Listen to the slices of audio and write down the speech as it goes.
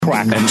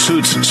And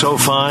suits so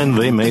fine,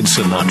 they made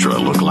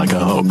Sinatra look like a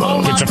hobo.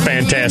 It's a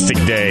fantastic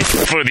day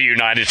for the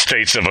United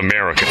States of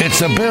America. It's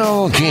the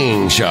Bill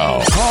King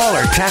Show. Call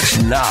or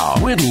text now.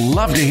 We'd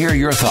love to hear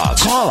your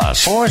thoughts. Call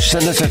us or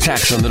send us a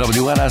text on the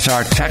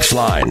WNSR text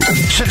line.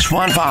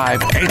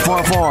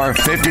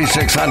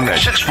 615-844-5600.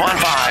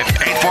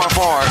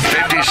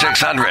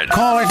 615-844-5600.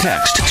 Call or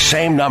text.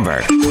 Same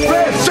number.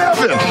 Red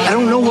 7! I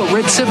don't know what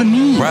Red 7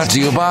 means. Brought to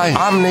you by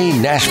Omni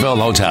Nashville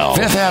Hotel.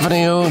 5th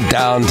Avenue,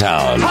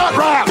 downtown. Hot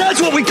rock!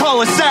 That's what we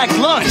call a sack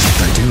lunch!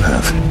 What I do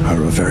have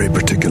are a very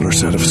particular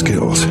set of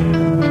skills.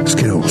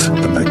 Skills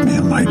that make me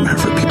a nightmare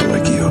for people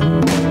like you.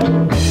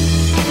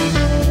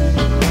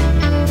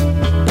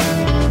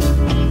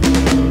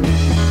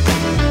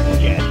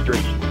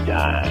 Castration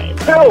time.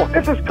 Bill,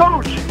 this is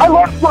Coach. I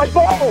lost my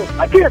balls.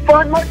 I can't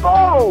find my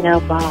balls. No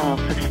balls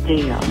of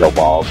steel. No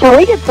balls. Can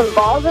we get some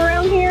balls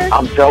around here?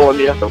 I'm telling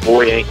you, the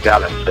boy ain't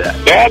got a set.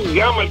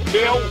 Dadgummit,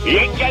 Bill. He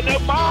ain't got no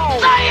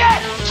balls. Say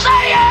it!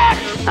 Say it!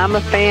 I'm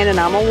a fan and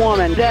I'm a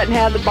woman. Doesn't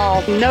have the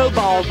balls, no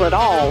balls at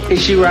all.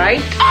 Is she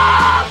right?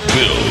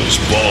 Bill's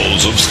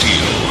Balls of Steel.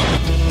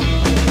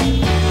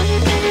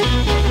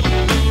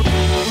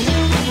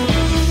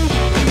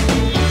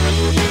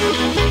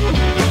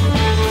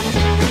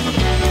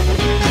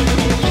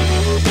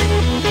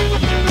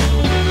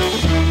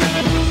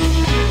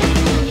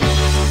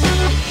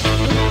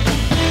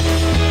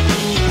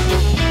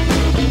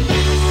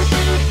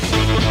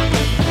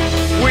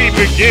 We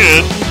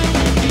begin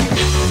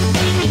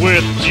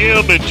with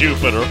Jim in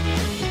Jupiter.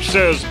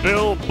 Says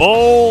Bill,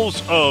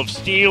 Balls of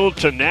Steel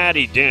to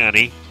Natty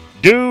Danny.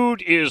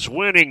 Dude is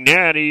winning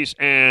natties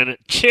and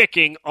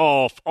ticking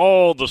off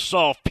all the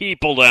soft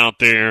people out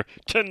there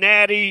to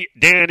Natty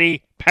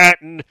Danny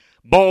Patton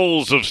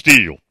Balls of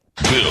Steel.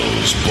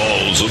 Bill's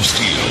Balls of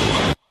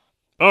Steel.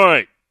 All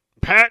right,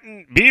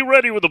 Patton, be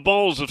ready with the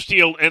Balls of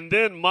Steel, and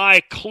then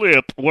my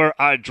clip where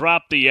I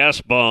drop the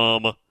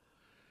S-bomb,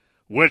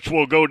 which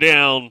will go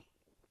down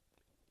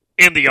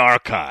in the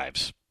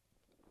archives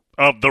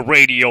of the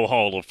Radio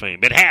Hall of Fame.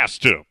 It has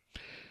to.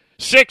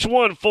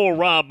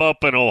 614-ROB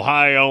up in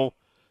Ohio.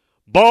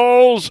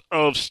 Balls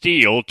of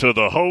Steel to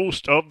the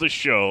host of the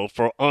show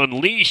for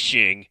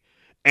unleashing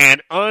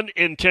an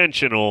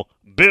unintentional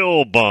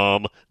Bill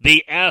bomb,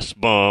 the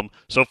S-bomb.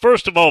 So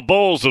first of all,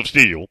 Balls of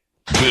Steel.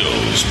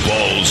 Bill's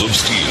Balls of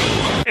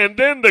Steel. And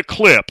then the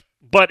clip,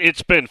 but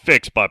it's been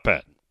fixed by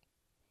Patton.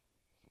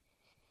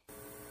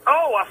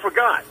 Oh, I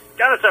forgot.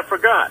 Guys, I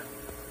forgot.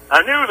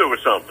 I knew there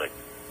was something.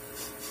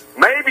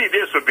 Maybe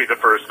this would be the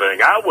first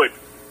thing. I would...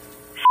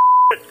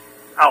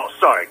 Oh,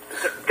 sorry.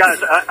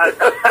 Guys, I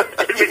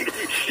mean,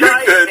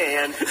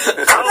 Cheyenne,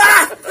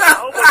 I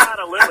hope we're not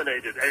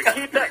eliminated. Hey,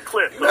 keep that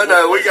clip.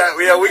 No, we got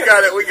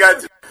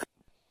it.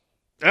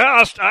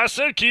 Yeah, I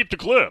said keep the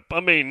clip. I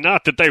mean,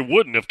 not that they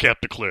wouldn't have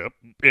kept the clip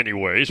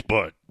anyways,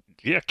 but,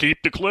 yeah,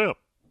 keep the clip.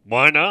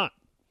 Why not?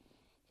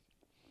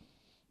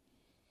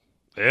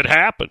 It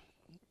happened.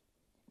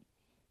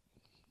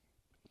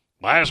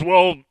 Might as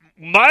well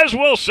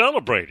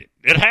celebrate it.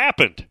 It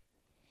happened.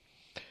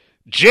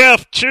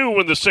 Jeff 2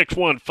 in the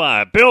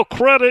 615. Bill,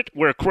 credit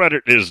where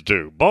credit is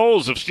due.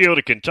 Balls of Steel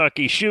to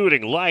Kentucky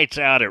shooting lights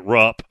out at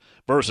Rupp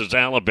versus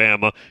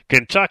Alabama.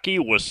 Kentucky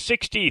was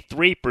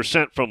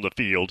 63% from the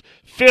field,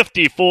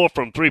 54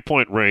 from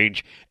three-point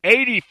range,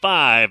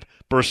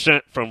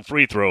 85% from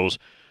free throws.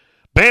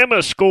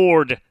 Bama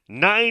scored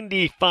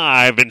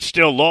 95 and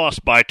still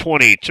lost by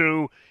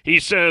 22. He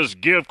says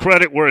give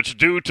credit where it's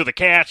due to the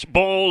Cats.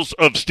 Balls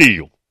of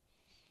Steel.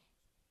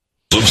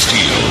 Of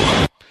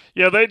Steel.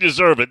 Yeah, they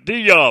deserve it.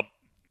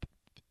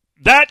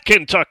 That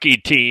Kentucky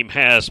team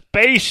has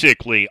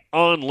basically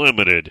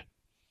unlimited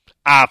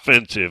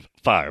offensive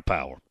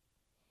firepower.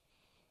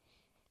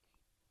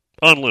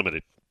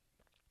 Unlimited.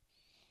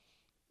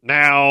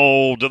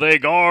 Now, do they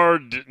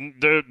guard?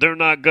 They're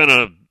not going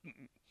to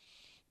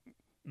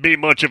be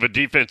much of a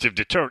defensive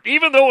deterrent.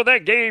 Even though in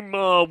that game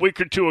a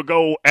week or two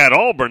ago at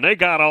Auburn, they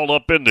got all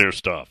up in their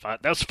stuff.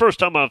 That's the first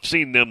time I've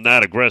seen them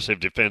that aggressive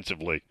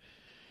defensively.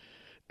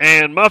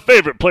 And my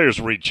favorite player is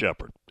Reed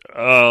Sheppard.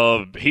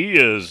 He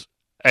is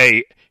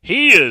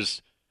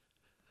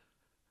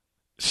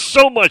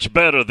so much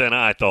better than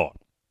I thought.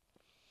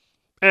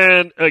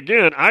 And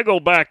again, I go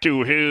back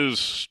to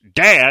his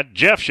dad,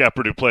 Jeff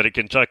Sheppard, who played at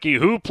Kentucky,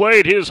 who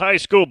played his high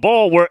school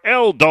ball where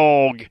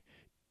L-Dog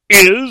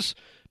is,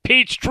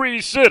 Peachtree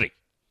City.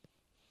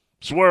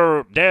 It's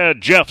where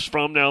Dad Jeff's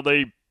from. Now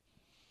they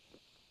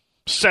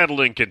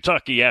settled in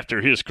Kentucky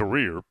after his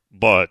career,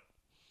 but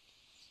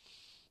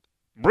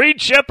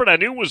Reed Sheppard, I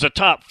knew was a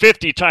top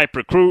 50 type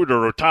recruit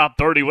or a top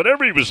 30,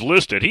 whatever he was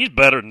listed. He's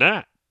better than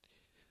that.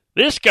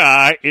 This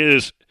guy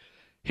is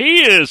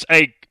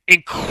a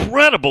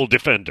incredible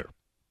defender.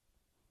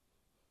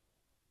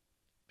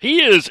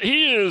 He is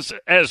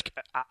as,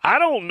 I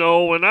don't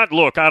know, and I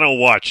don't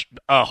watch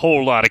a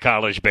whole lot of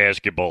college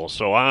basketball,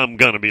 so I'm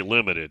going to be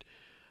limited.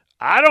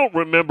 I don't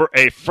remember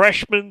a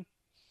freshman,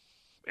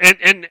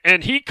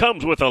 and he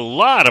comes with a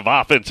lot of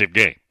offensive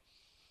game.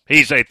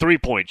 He's a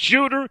three-point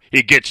shooter.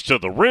 He gets to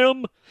the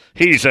rim.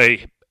 He's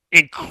a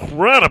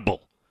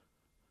incredible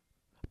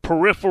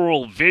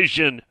peripheral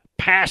vision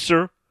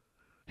passer.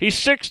 He's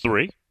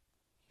 6'3".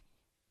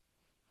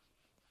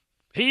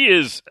 He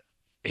is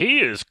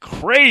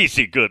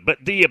crazy good,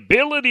 but the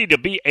ability to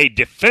be a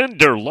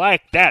defender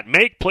like that,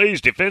 make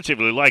plays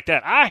defensively like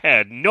that, I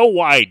had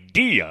no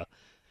idea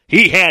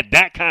he had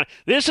that kind of.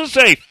 This is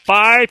a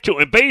 5-tool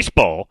in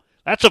baseball.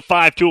 That's a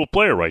 5-tool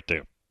player right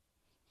there.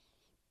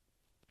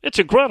 It's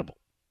incredible.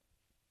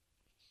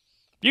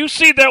 You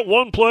see that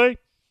one play?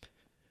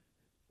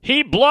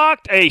 He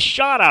blocked a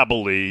shot, I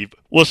believe,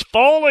 was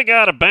falling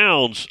out of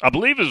bounds. I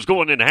believe it was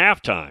going into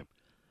halftime.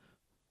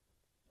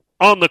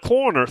 On the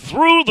corner,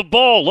 threw the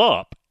ball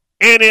up,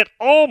 and it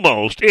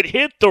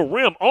hit the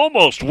rim,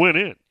 almost went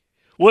in.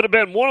 Would have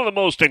been one of the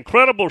most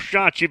incredible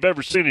shots you've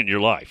ever seen in your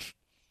life.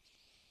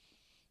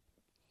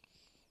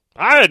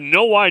 I had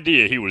no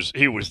idea he was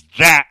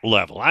that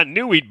level. I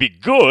knew he'd be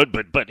good,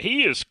 but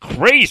he is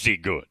crazy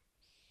good.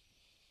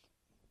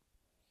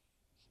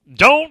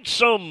 Don't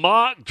some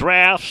mock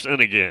drafts, and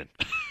again,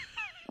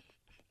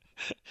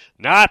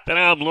 not that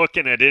I'm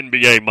looking at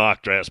NBA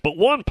mock drafts, but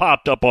one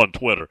popped up on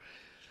Twitter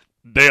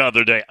the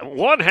other day.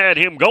 One had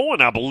him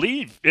going, I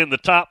believe, in the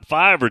top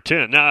 5 or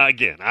 10. Now,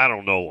 again, I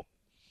don't know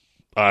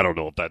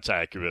if that's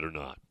accurate or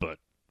not, but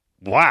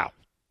wow.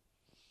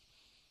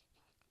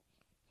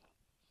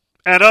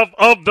 And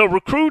of the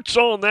recruits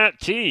on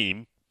that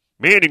team,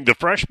 meaning the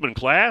freshman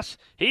class,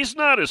 he's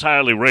not as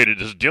highly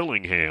rated as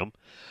Dillingham.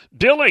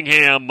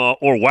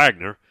 Or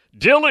Wagner.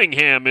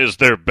 Dillingham is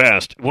their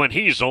best when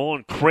he's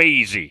on,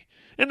 crazy.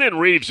 And then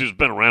Reeves, who's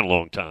been around a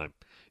long time,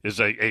 is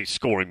a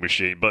scoring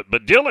machine. But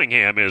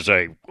Dillingham is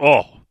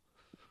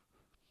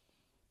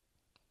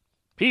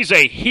he's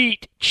a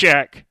heat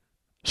check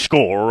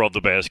scorer of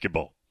the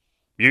basketball.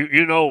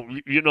 You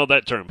know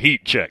that term,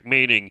 heat check,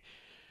 meaning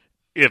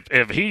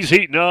if he's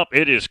heating up,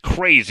 it is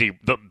crazy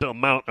the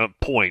amount of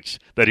points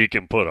that he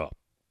can put up.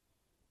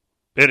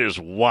 It is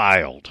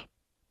wild.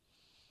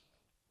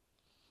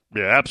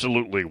 Yeah,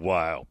 absolutely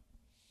wild.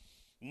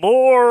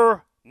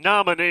 More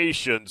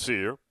nominations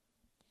here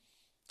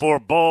for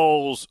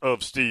Balls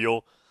of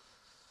Steel.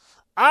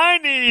 I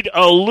need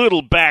a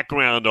little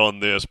background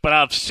on this, but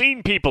I've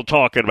seen people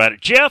talking about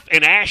it. Jeff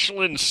in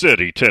Ashland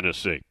City,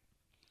 Tennessee,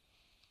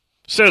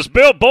 says,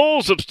 Bill,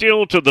 Balls of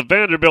Steel to the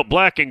Vanderbilt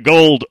Black and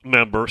Gold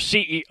member,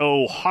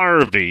 CEO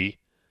Harvey,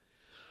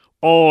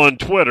 on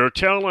Twitter,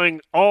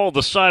 telling all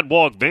the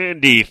Sidewalk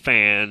Vandy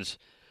fans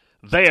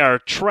they are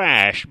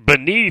trash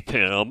beneath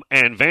him,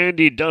 and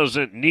Vandy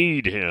doesn't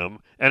need him.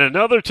 And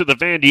another to the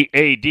Vandy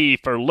AD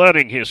for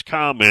letting his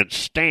comments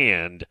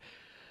stand.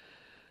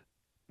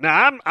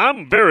 Now,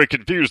 I'm very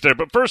confused there.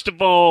 But first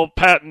of all,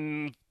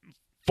 Patton,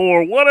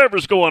 for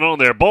whatever's going on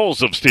there,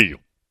 Balls of Steel.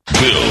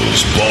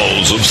 Bill's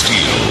Balls of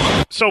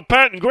Steel. So,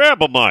 Patton,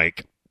 grab a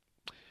mic.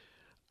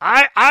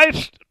 I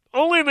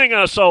only thing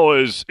I saw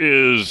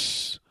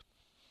is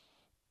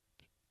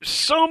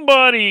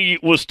somebody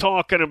was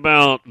talking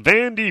about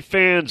Vandy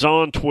fans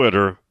on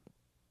Twitter.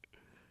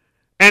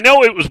 And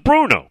no, it was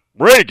Bruno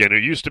Reagan, who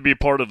used to be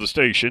part of the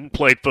station,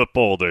 played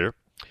football there.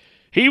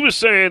 He was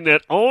saying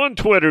that on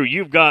Twitter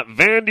you've got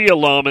Vandy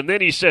alum, and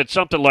then he said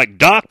something like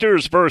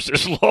doctors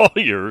versus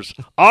lawyers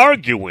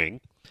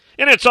arguing.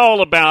 And it's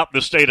all about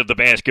the state of the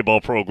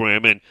basketball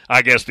program and,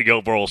 I guess, the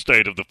overall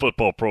state of the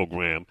football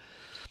program.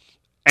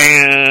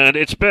 And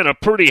it's been a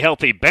pretty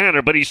healthy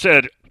banner, but he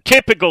said,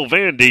 typical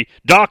Vandy,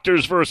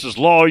 doctors versus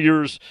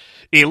lawyers,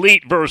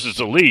 elite versus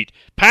elite.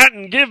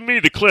 Patton, give me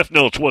the Cliff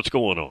Notes. What's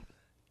going on?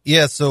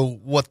 Yeah, so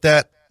what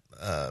that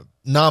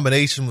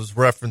nomination was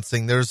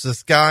referencing, there's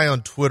this guy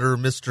on Twitter,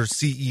 Mr.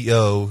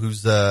 CEO,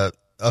 who's a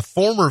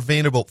former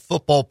Vanderbilt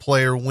football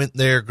player, went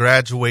there,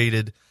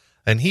 graduated,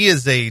 and he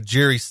is a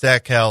Jerry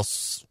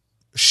Stackhouse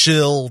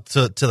shill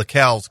to the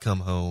cows come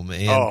home.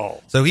 And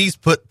so he's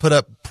put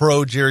up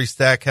pro Jerry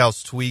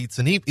Stackhouse tweets,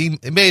 and he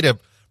made a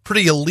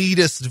pretty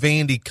elitist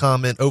Vandy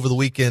comment over the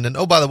weekend. And,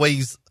 oh, by the way,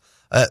 he's,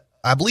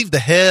 I believe, the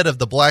head of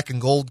the Black and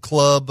Gold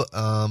Club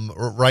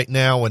right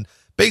now, and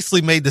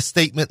basically made the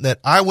statement that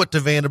I went to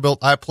Vanderbilt,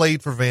 I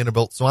played for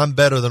Vanderbilt, so I'm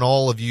better than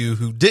all of you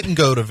who didn't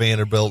go to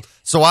Vanderbilt.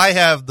 So I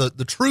have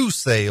the true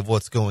say of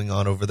what's going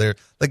on over there.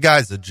 The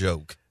guy's a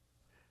joke.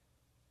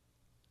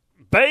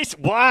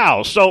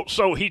 Wow.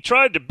 So he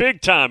tried to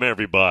big time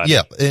everybody.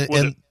 Yeah.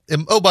 And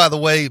oh, by the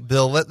way,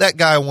 Bill, that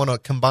guy won a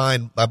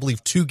combined, I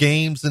believe, 2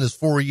 games in his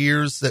 4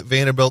 years at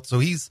Vanderbilt. So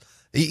he's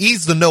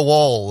the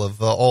know-all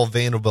of all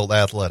Vanderbilt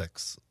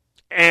athletics.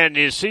 And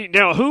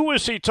who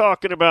was he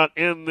talking about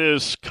in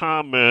this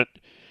comment?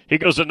 He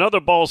goes, another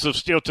Balls of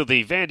Steel to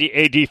the Vandy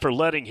AD for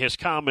letting his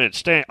comment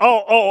stand.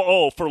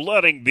 For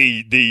letting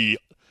the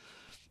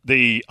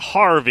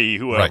Harvey,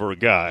 whoever right.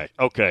 guy.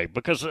 Okay,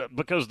 because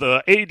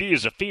the AD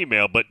is a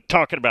female, but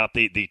talking about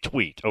the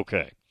tweet.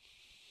 Okay.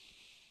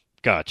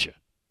 Gotcha.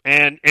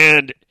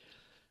 And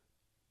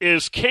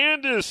is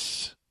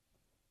Candace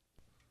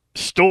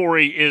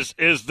story,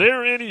 is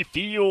there any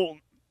feel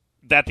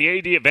that the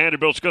AD at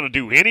Vanderbilt's going to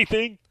do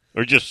anything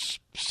or just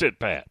sit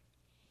pat?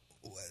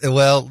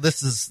 Well,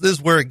 this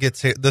is where it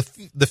gets here.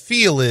 The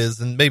feel is,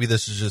 and maybe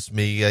this is just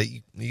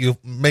me.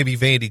 Maybe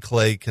Vandy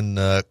Clay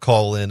can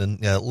call in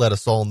and let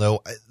us all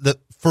know.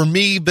 For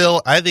me,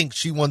 Bill, I think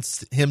she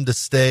wants him to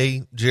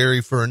stay,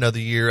 Jerry, for another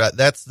year.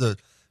 That's the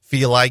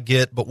feel I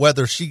get. But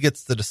whether she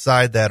gets to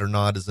decide that or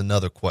not is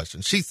another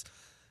question. She's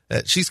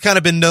kind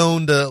of been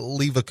known to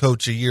leave a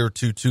coach a year or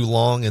two too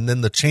long, and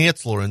then the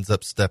chancellor ends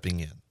up stepping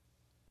in.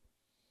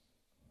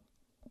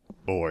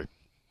 Boy.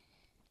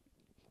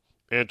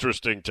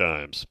 Interesting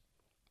times.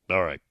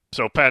 All right.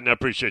 So, Patton, I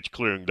appreciate you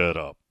clearing that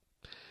up.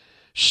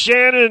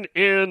 Shannon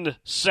in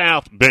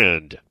South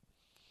Bend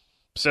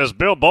says,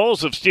 Bill,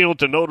 Balls of Steel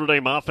to Notre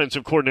Dame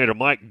offensive coordinator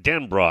Mike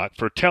Denbrock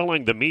for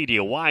telling the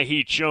media why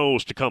he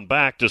chose to come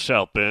back to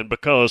South Bend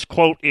because,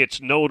 quote, it's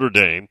Notre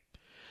Dame.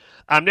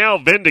 I'm now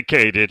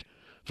vindicated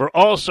for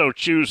also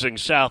choosing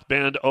South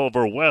Bend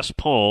over West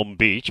Palm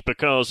Beach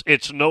because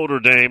it's Notre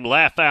Dame.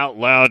 Laugh out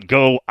loud.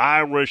 Go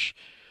Irish.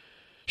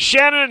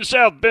 Shannon in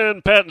South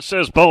Bend, Patton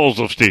says Balls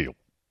of Steel.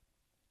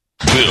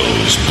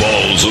 Bill's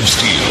Balls of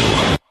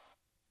Steel.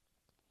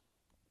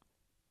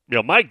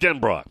 Yeah, Mike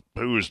Denbrock,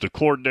 who is the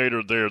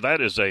coordinator there,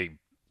 that is and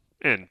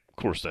of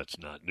course that's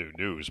not new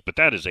news, but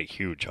that is a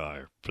huge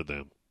hire for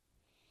them.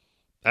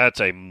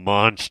 That's a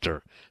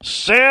monster.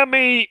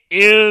 Sammy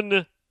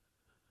in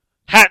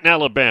Hatton,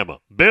 Alabama.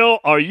 Bill,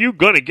 are you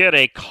going to get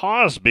a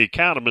Cosby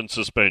Cattleman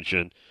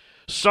suspension?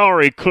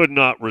 Sorry, could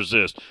not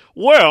resist.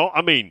 Well,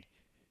 I mean,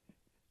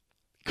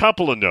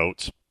 couple of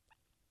notes.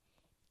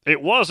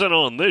 It wasn't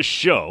on this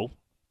show,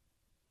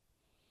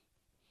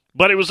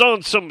 but it was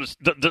on some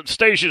the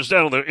stations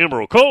down on the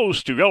Emerald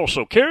Coast who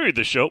also carried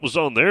the show. It was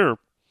on their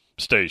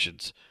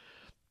stations.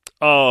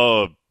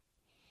 I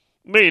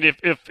mean,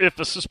 if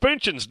a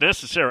suspension's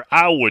necessary,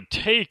 I would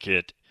take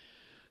it.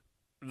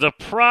 The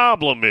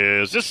problem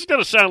is, this is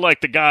going to sound like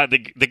the guy, the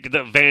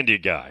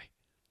Vandy guy,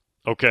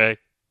 okay?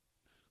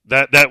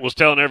 That was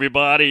telling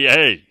everybody,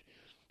 hey,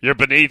 you're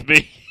beneath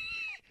me.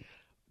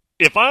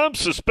 If I'm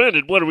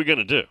suspended, what are we going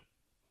to do?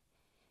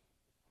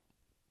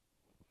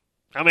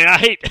 I mean, I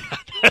hate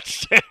that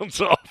sounds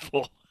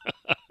awful.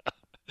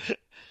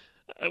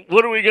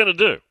 What are we going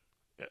to do?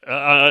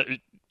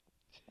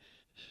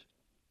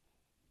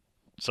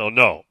 So,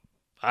 no,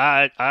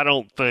 I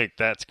don't think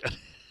that's going to.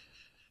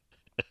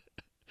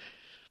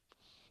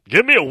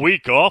 Give me a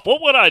week off.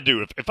 What would I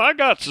do? If I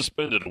got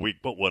suspended a week,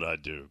 what would I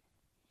do?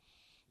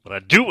 Would I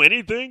do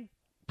anything?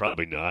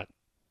 Probably not.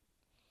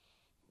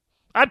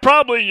 I'd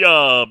probably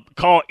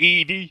call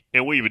Edie,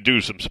 and we would do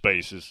some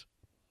spaces.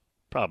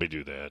 Probably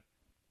do that.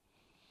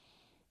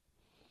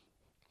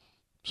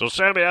 So,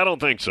 Sammy, I don't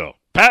think so.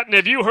 Patton,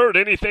 have you heard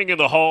anything in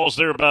the halls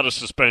there about a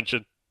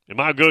suspension? Am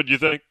I good, you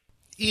think?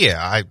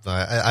 Yeah,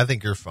 I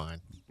think you're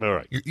fine. All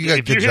right. You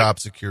got good job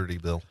security,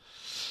 Bill.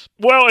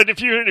 Well, and if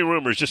you hear any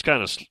rumors, just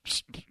kind of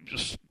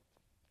just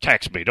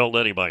text me. Don't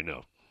let anybody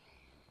know.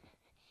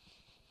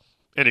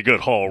 Any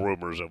good hall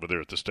rumors over there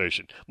at the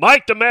station.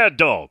 Mike the Mad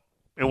Dog.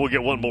 And we'll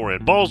get one more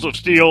in. Balls of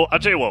Steel. I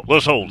tell you what,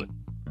 let's hold it.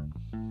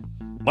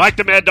 Mike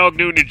the Mad Dog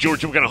Noonan in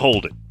Georgia, we're going to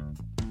hold it.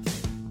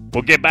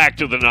 We'll get back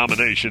to the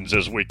nominations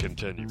as we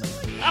continue.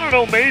 I don't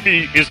know,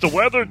 maybe, is the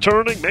weather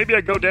turning? Maybe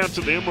I go down to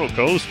the Emerald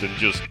Coast and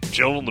just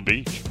chill on the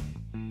beach.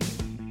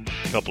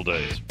 A couple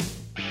days.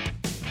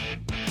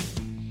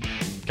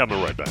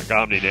 Coming right back.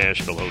 Omni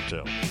Nashville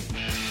Hotel.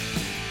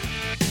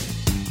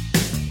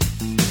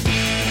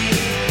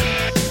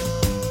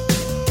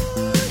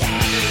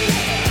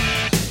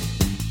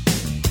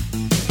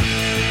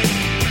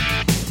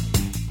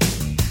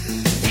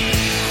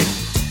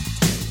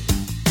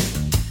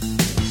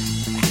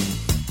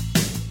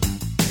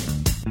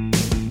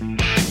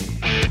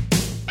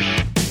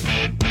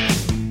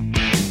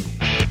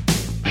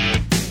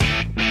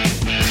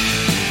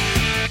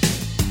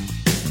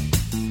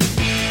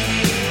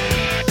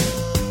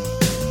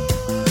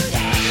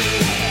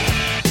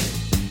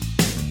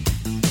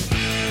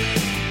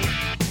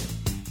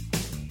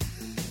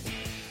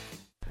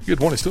 Good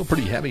morning. Still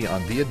pretty heavy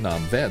on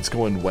Vietnam vets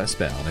going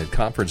westbound. At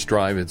Conference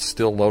Drive, it's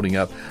still loading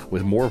up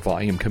with more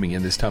volume coming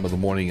in this time of the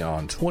morning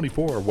on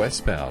 24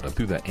 westbound up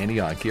through the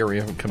Antioch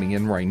area. Coming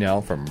in right now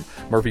from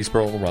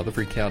Murfreesboro,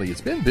 Rutherford County.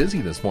 It's been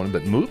busy this morning,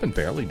 but moving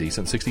fairly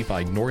decent.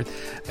 65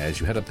 north as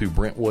you head up through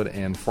Brentwood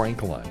and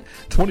Franklin.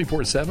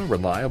 24/7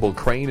 reliable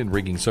crane and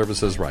rigging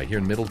services right here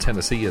in Middle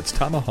Tennessee. It's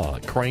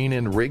Tomahawk Crane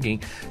and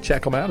Rigging.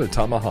 Check them out at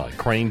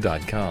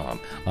tomahawkcrane.com.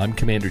 I'm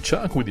Commander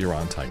Chuck with your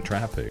on-time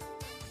traffic.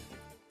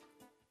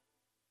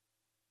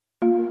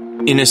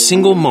 In a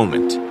single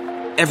moment,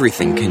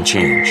 everything can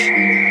change.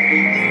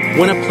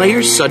 When a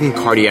player's sudden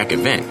cardiac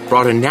event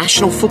brought a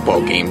national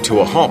football game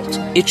to a halt,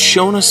 it's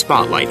shone a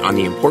spotlight on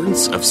the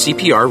importance of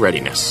CPR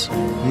readiness.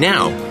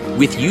 Now,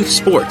 with youth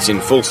sports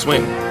in full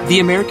swing, the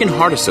American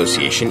Heart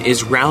Association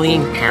is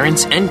rallying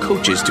parents and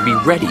coaches to be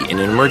ready in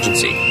an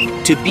emergency.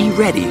 To be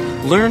ready,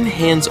 learn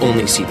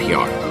hands-only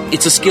CPR.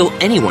 It's a skill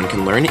anyone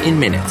can learn in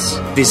minutes.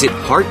 Visit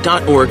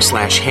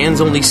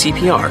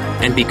heart.org/hands-only-CPR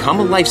and become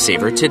a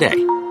lifesaver today.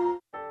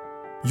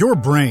 Your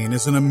brain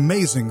is an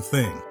amazing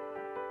thing.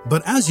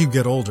 But as you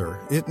get older,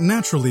 it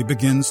naturally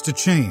begins to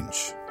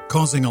change,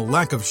 causing a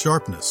lack of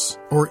sharpness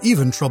or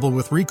even trouble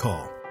with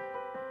recall.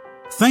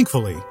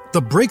 Thankfully,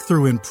 the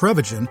breakthrough in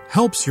Prevagen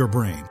helps your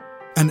brain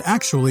and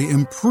actually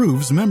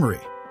improves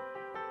memory.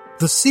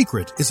 The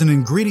secret is an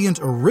ingredient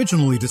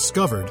originally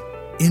discovered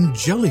in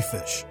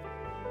jellyfish.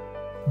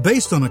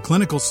 Based on a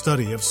clinical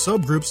study of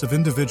subgroups of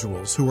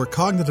individuals who are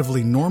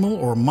cognitively normal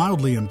or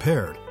mildly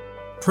impaired,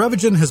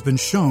 Prevagen has been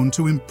shown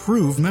to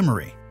improve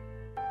memory.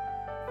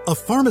 A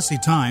Pharmacy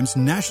Times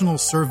national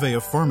survey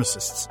of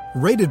pharmacists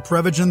rated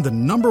Prevagen the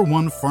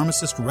 #1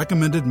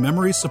 pharmacist-recommended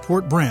memory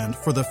support brand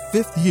for the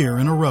 5th year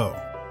in a row.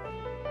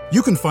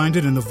 You can find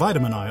it in the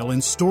vitamin aisle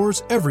in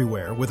stores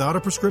everywhere without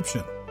a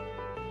prescription.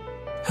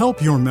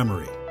 Help your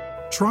memory.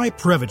 Try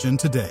Prevagen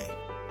today.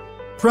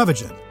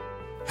 Prevagen.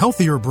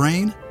 Healthier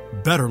brain,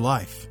 better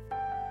life.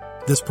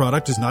 This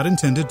product is not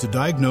intended to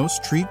diagnose,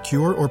 treat,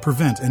 cure, or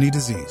prevent any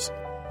disease.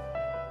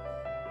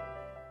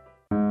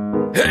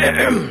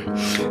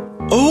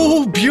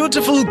 Oh,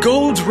 beautiful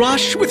Gold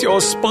Rush with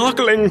your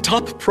sparkling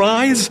top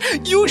prize.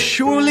 You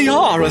surely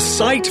are a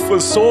sight for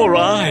sore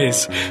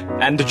eyes.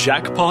 And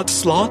jackpot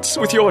slots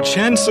with your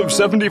chance of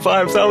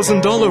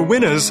 $75,000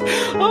 winners.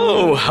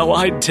 Oh, how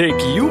I'd take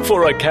you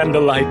for a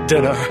candlelight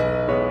dinner.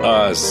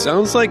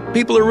 Sounds like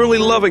people are really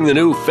loving the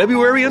new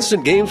February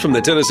Instant Games from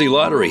the Tennessee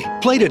Lottery.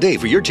 Play today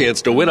for your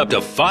chance to win up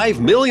to $5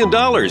 million,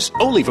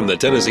 only from the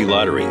Tennessee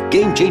Lottery.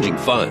 Game-changing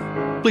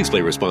fun. Please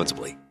play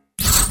responsibly.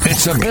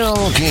 It's a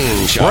Bill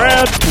King Show.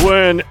 Brad,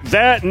 when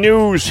that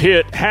news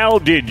hit, how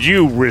did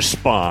you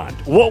respond?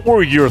 What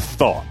were your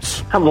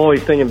thoughts? I'm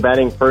always thinking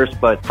batting first,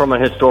 but from a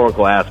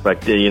historical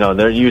aspect,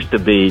 there used to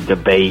be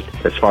debate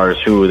as far as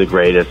who the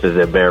greatest is.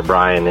 It Bear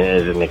Bryant?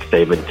 Is it Nick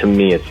Saban? To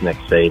me, it's Nick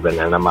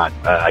Saban, and I'm not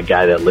a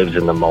guy that lives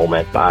in the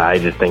moment. I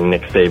just think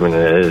Nick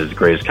Saban is the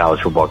greatest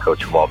college football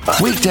coach of all time.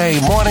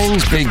 Weekday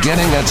mornings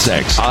beginning at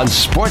 6 on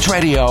Sports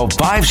Radio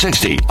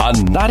 560 on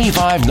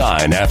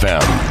 95.9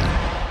 FM.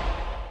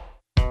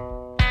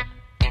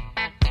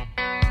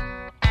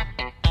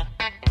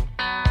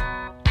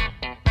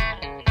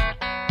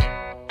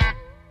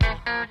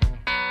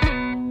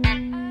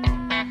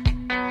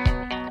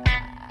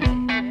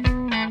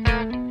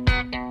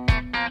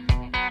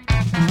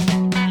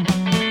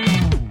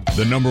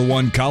 The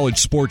 #1 college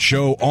sports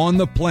show on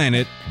the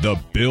planet, The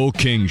Bill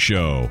King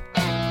Show.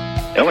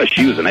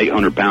 LSU is an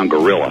 800-pound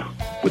gorilla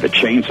with a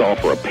chainsaw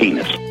for a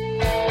penis.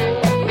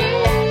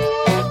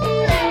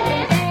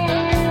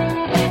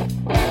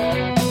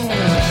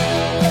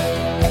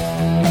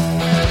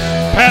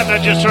 Pat, I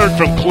just heard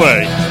from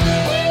Clay.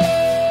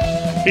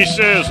 He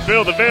says,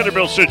 Bill, the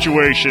Vanderbilt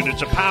situation,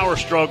 it's a power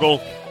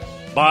struggle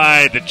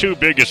by the two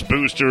biggest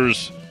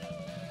boosters.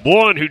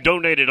 One who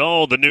donated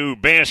all the new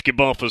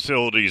basketball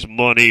facilities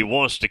money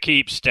wants to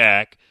keep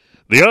Stack.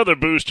 The other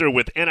booster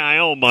with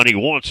NIL money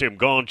wants him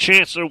gone.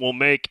 Chancellor will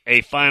make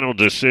a final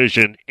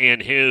decision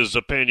in his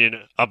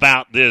opinion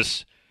about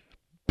this,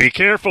 be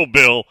careful,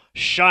 Bill,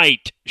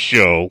 shite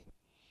show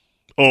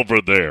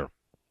over there.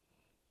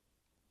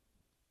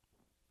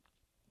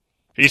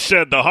 He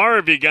said the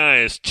Harvey guy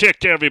has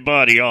ticked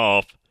everybody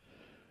off.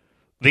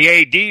 The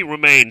AD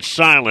remains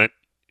silent.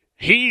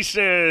 He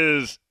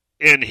says,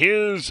 in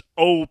his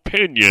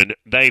opinion,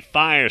 they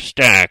fire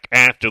Stack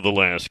after the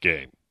last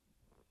game.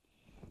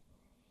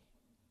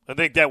 I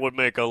think that would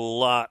make a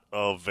lot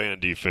of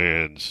Vandy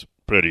fans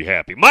pretty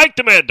happy. Mike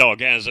the Mad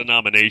Dog has a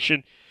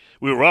nomination.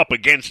 We were up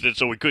against it,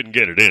 so we couldn't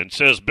get it in.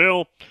 Says,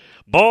 Bill,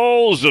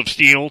 balls of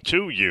steel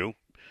to you,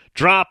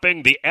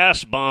 dropping the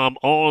S-bomb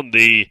on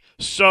the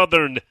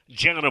Southern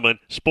Gentleman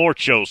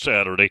Sports Show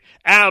Saturday.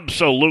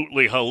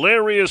 Absolutely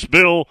hilarious,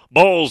 Bill,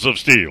 balls of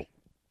steel.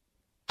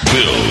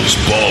 Bill's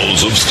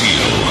Balls of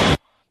Steel.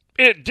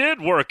 It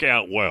did work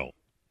out well.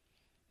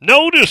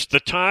 Notice the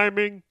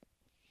timing.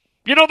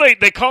 You know,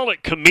 they call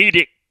it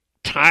comedic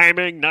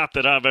timing. Not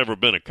that I've ever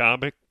been a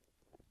comic.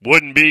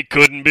 Wouldn't be,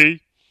 couldn't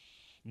be.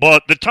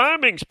 But the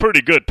timing's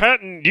pretty good.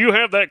 Patton, do you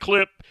have that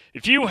clip?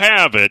 If you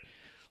have it,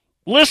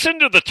 listen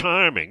to the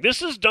timing.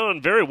 This is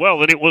done very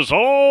well, and it was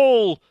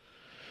all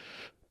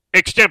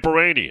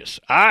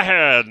extemporaneous. I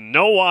had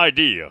no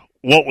idea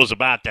what was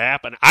about to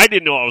happen. I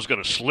didn't know I was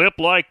going to slip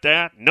like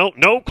that.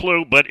 No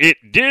clue, but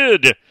it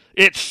did.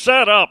 It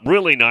set up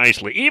really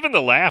nicely. Even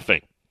the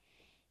laughing.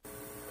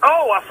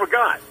 Oh, I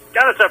forgot.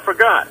 Guys, I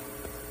forgot.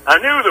 I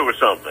knew there was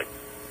something.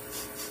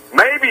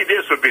 Maybe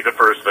this would be the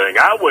first thing.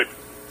 I would...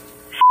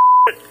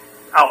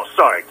 Oh,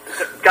 sorry.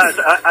 Guys,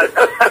 I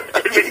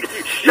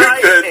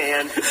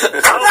mean,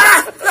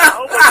 I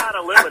hope we're not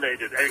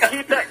eliminated. And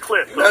keep that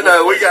clip.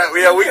 No, we got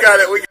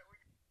it.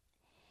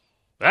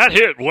 That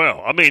hit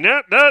well. I mean,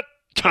 that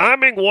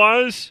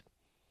timing-wise,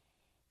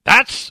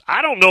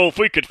 I don't know if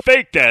we could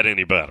fake that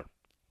any better.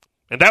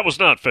 And that was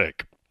not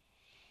fake.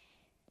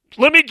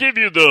 Let me give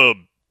you the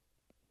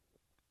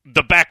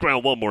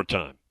background one more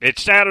time.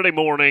 It's Saturday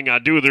morning. I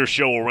do their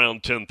show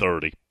around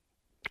 10:30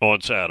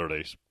 on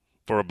Saturdays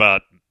for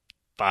about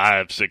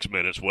 5-6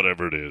 minutes,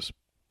 whatever it is.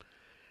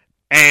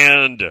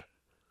 And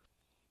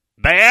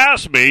they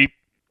asked me,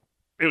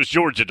 it was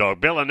Georgia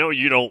Dog. Bill, I know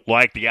you don't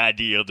like the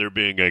idea of there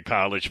being a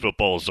college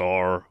football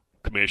czar,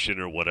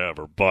 commissioner,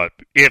 whatever, but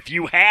if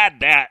you had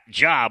that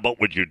job, what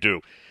would you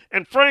do?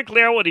 And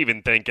frankly, I wasn't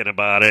even thinking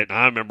about it.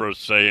 I remember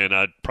saying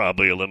I'd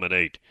probably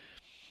eliminate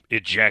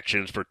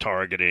ejections for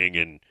targeting,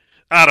 and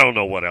I don't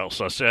know what else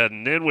I said.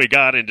 And then we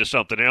got into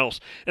something else.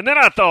 And then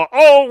I thought,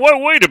 oh,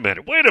 wait a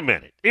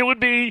minute. It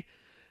would be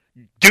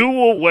do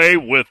away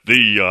with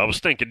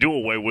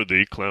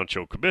the Clown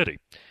Show Committee.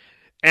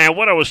 And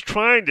what I was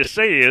trying to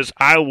say is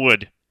I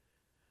would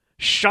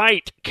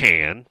shite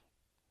can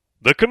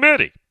the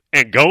committee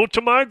and go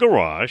to my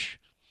garage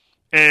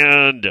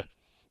and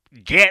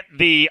get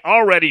the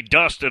already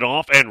dusted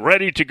off and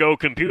ready to go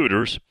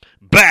computers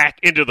back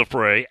into the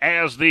fray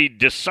as the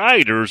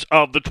deciders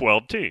of the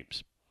 12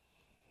 teams.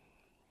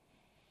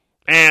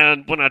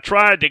 And when I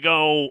tried to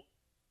go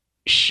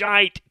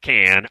shite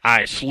can,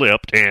 I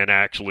slipped and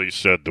actually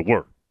said the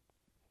word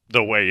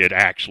the way it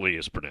actually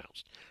is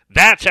pronounced.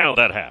 That's how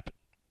that happened.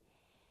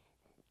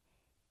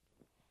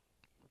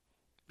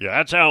 Yeah,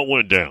 that's how it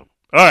went down.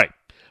 All right.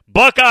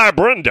 Buckeye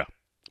Brenda.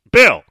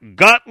 Bill,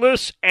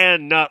 gutless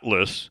and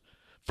nutless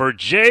for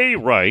Jay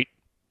Wright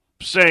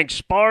saying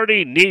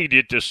Sparty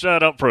needed to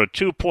set up for a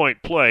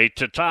 2-point play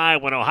to tie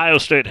when Ohio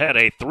State had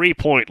a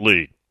 3-point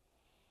lead.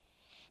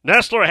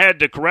 Nestler had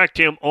to correct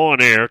him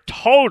on air,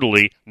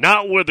 totally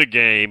not with the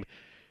game.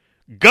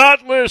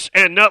 Gutless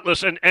and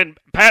nutless, and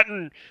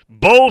Patton,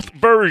 both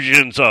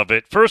versions of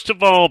it. First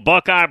of all,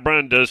 Buckeye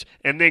Brenda's,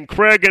 and then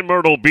Craig and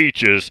Myrtle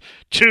Beach's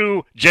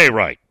to Jay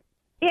Wright.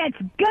 It's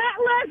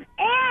gutless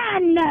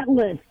and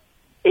nutless.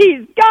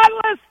 He's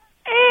gutless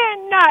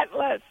and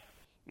nutless.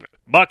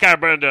 Buckeye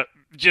Brenda,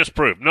 just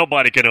prove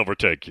nobody can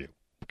overtake you,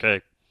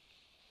 okay?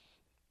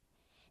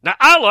 Now,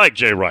 I like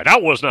Jay Wright. I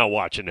was not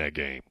watching that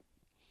game.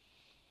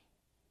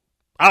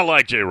 I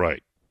like Jay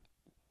Wright.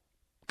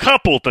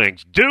 Couple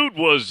things. Dude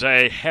was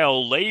a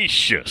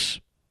hellacious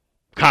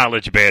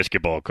college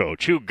basketball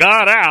coach who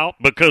got out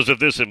because of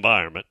this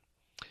environment.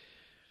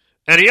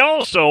 And he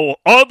also,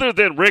 other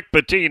than Rick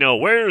Pitino,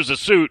 wears a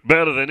suit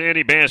better than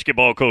any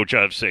basketball coach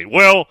I've seen.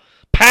 Well,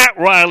 Pat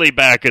Riley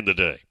back in the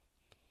day.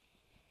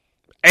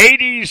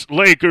 80s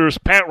Lakers,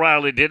 Pat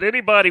Riley. Did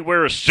anybody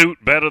wear a suit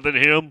better than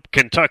him?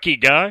 Kentucky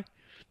guy?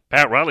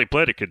 Pat Riley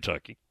played at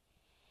Kentucky.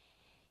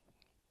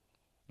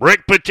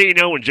 Rick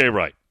Pitino and Jay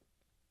Wright.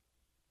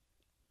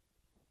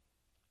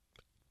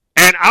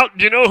 And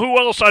you know who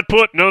else I'd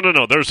put? No.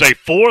 There's a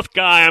fourth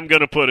guy I'm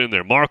going to put in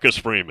there. Marcus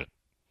Freeman.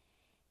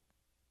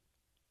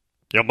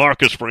 Yeah,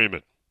 Marcus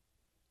Freeman.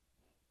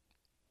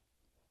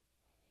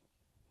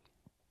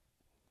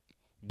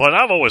 But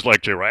I've always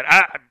liked Jay Wright.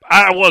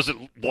 I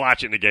wasn't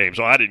watching the game,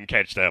 so I didn't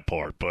catch that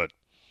part. But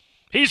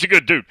he's a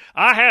good dude.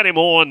 I had him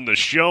on the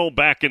show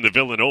back in the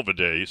Villanova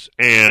days,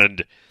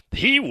 and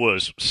he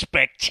was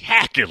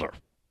spectacular.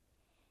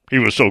 He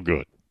was so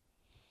good.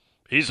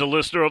 He's a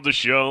listener of the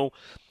show.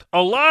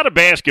 A lot of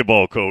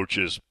basketball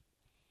coaches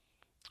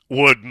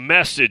would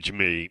message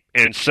me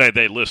and say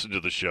they listened to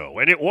the show.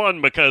 And it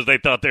wasn't because they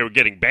thought they were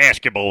getting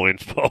basketball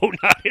info.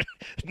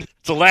 It's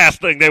the last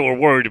thing they were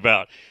worried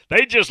about.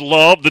 They just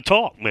loved the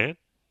talk, man.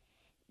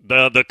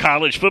 The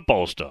college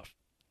football stuff.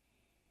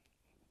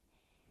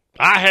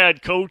 I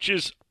had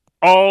coaches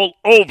all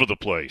over the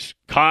place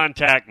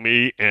contact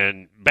me,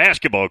 and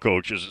basketball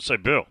coaches that say,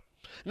 Bill,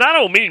 now I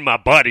don't mean my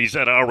buddies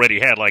that I already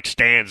had like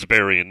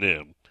Stansberry and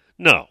them.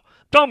 No. I'm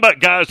talking about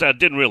guys that I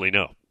didn't really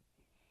know.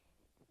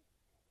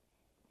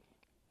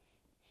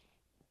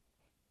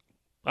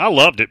 I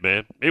loved it,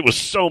 man. It was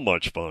so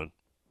much fun.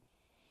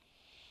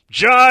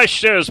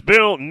 Josh says,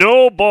 Bill,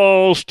 no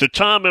balls to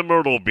Tom in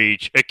Myrtle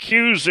Beach,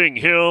 accusing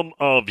him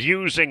of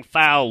using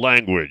foul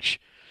language.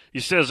 He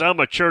says, I'm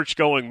a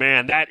church-going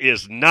man. That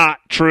is not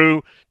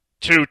true.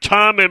 To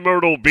Tom in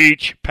Myrtle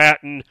Beach,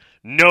 Patton,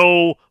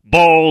 no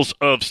balls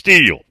of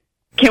steel.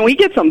 Can we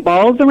get some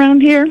balls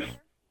around here?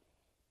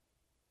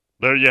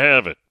 There you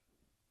have it.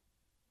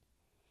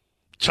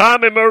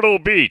 Tom in Myrtle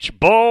Beach,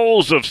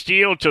 balls of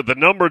steel to the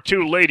number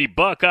 2 Lady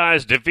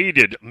Buckeyes,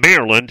 defeated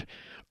Maryland,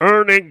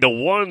 earning the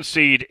 1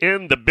 seed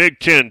in the Big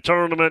Ten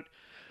tournament.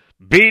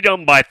 Beat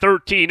them by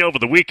 13 over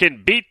the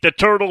weekend. Beat the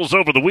Turtles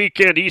over the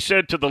weekend. He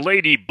said to the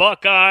Lady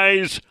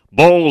Buckeyes,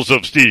 balls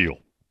of steel.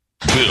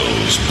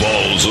 Bill's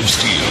balls of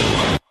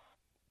steel.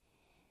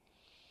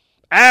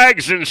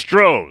 Ags and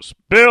Stros.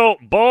 Bill,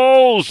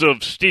 balls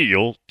of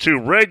steel to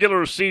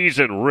regular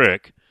season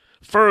Rick.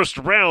 First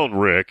round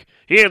Rick.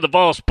 He and the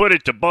Vols put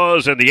it to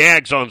Buzz and the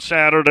Ags on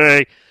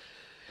Saturday.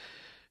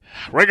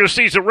 Regular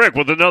season Rick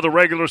with another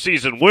regular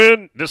season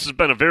win. This has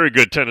been a very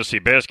good Tennessee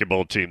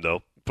basketball team,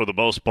 though, for the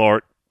most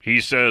part. He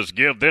says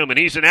give them, and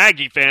he's an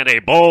Aggie fan, a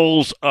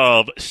balls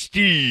of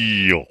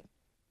steel.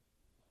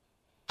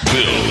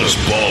 Bill's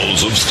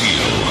balls of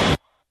steel.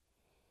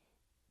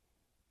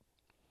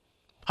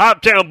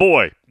 Hoptown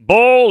Boy,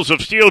 balls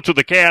of steel to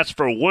the Cats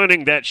for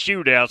winning that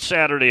shootout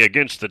Saturday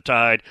against the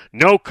Tide.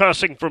 No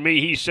cussing for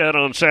me, he said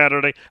on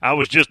Saturday. I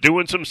was just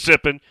doing some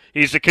sipping.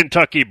 He's a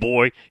Kentucky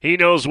boy. He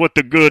knows what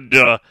the good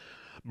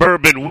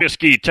bourbon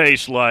whiskey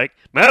tastes like.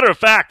 Matter of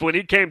fact, when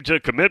he came to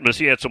Commitments,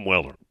 he had some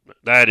Weller.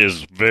 That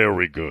is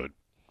very good.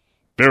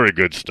 Very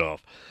good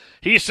stuff.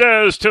 He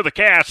says to the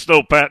Cats,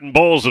 though, Patton,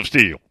 balls of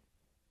steel.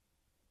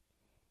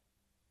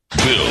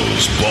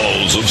 Bills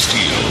balls of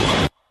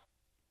steel.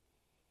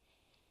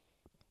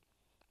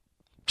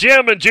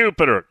 Jim and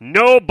Jupiter,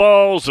 no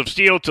balls of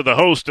steel to the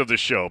host of the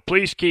show.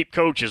 Please keep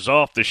coaches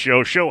off the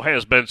show. Show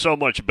has been so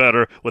much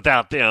better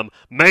without them.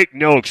 Make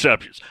no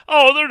exceptions.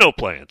 Oh, there are no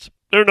plans.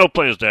 There are no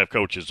plans to have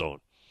coaches on.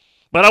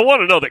 But I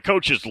want to know that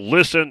coaches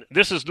listen.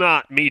 This is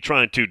not me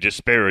trying to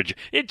disparage.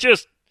 It's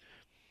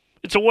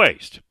a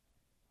waste.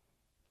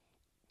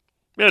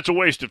 Yeah, it's a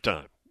waste of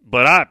time.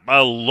 But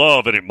I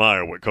love and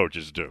admire what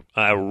coaches do.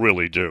 I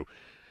really do.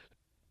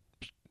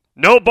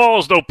 No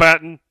balls, though,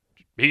 Patton.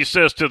 He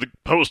says to the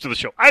host of the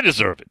show, I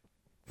deserve it.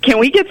 Can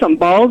we get some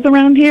balls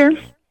around here?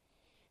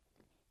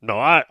 No,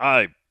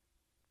 I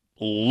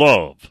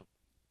love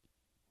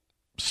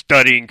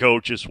studying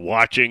coaches,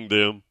 watching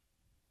them.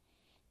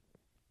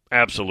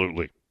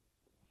 Absolutely.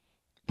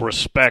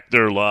 Respect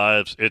their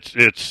lives.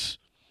 It's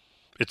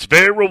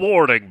very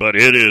rewarding, but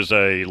it is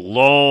a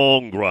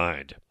long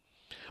grind.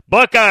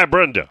 Buckeye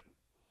Brenda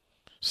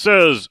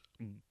says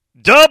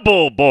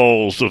double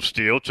balls of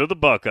steel to the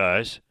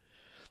Buckeyes.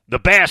 The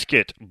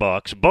Basket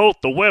Bucks, both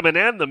the women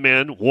and the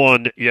men,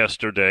 won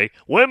yesterday.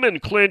 Women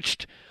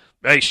clinched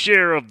a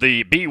share of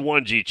the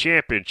B1G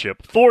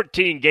championship,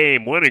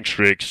 14-game winning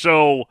streak.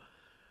 So,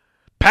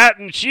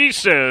 Patton, she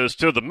says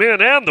to the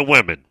men and the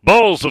women,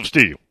 balls of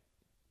steel.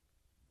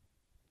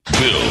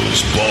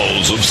 Bills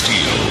balls of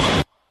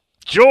steel.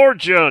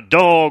 Georgia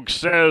Dog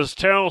says,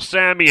 tell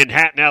Sammy in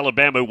Hatton,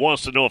 Alabama, who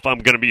wants to know if I'm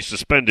going to be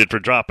suspended for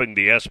dropping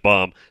the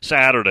S-bomb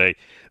Saturday,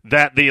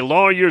 that the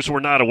lawyers were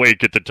not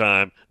awake at the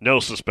time. No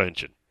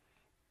suspension.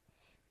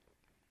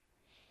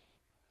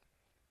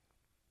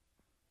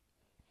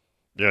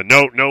 Yeah,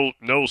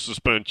 no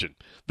suspension.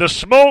 The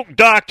Smoke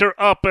Doctor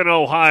up in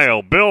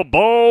Ohio, Bill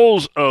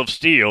Balls of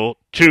Steel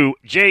to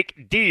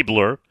Jake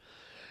Diebler,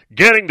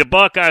 getting the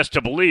Buckeyes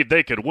to believe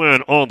they could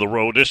win on the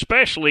road,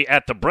 especially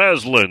at the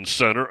Breslin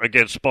Center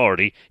against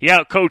Sparty. He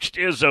outcoached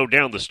Izzo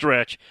down the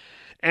stretch,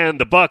 and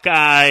the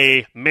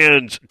Buckeye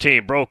men's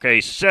team broke a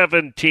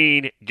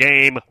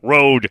 17-game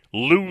road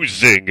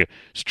losing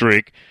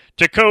streak.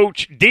 To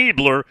Coach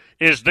Diebler,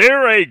 is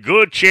there a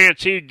good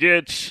chance he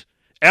gets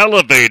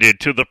elevated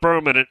to the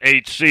permanent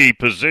HC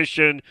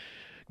position?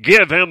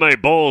 Give him a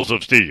balls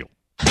of steel.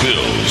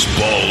 Bills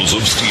balls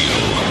of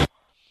steel.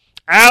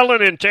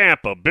 Allen in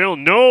Tampa, Bill,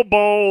 no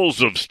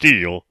balls of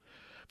steel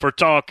for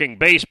talking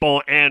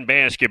baseball and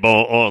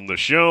basketball on the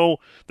show.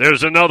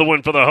 There's another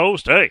one for the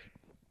host. Hey,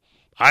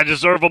 I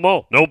deserve them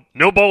all.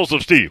 No balls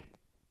of steel.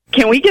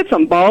 Can we get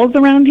some balls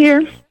around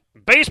here?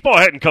 Baseball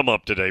hadn't come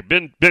up today.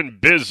 Been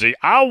busy.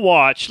 I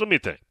watched, let me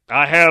think.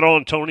 I had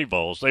on Tony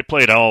Vols. They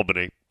played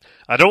Albany.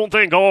 I don't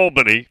think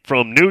Albany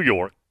from New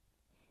York.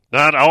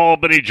 Not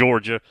Albany,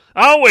 Georgia.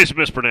 I always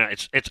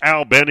mispronounce. It's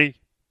Albany.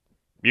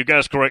 You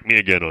guys correct me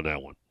again on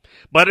that one.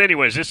 But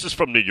anyways, this is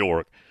from New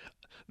York.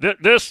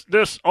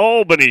 This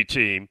Albany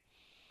team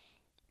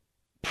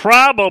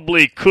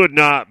probably could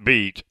not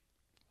beat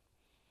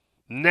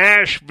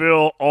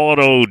Nashville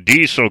Auto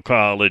Diesel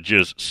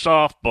College's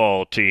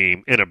softball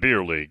team in a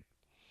beer league.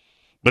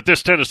 But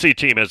this Tennessee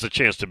team has a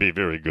chance to be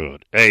very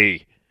good.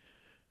 A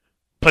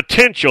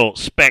potential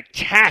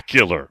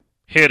spectacular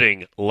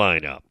hitting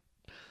lineup.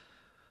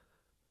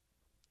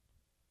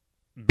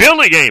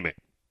 Billy Amick,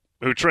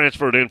 who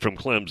transferred in from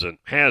Clemson,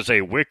 has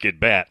a wicked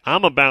bat.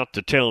 I'm about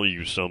to tell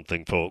you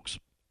something, folks.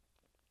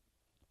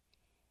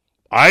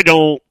 I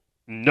don't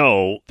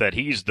know that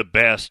he's the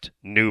best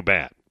new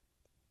bat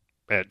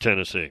at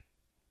Tennessee.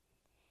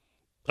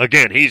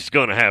 Again, he's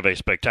going to have a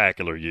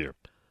spectacular year.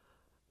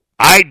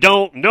 I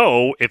don't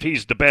know if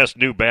he's the best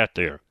new bat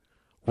there.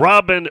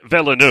 Robin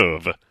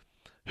Villeneuve,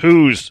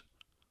 whose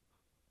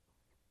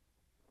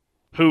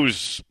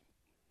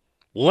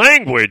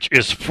language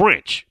is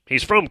French.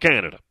 He's from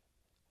Canada.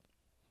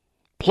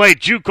 Played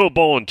JUCO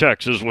ball in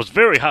Texas, was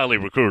very highly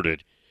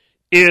recruited,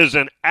 is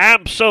an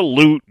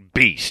absolute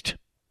beast.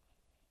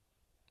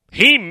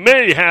 He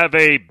may have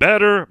a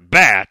better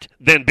bat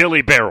than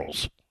Billy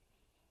Barrels.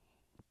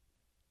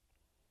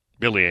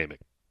 Billy Amick.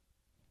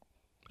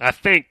 I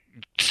think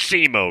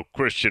SEMO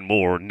Christian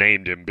Moore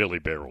named him Billy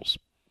Barrels.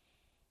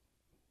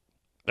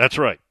 That's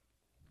right.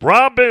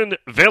 Robin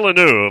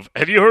Villeneuve,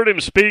 have you heard him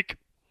speak?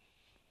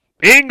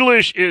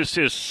 English is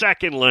his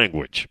second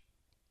language.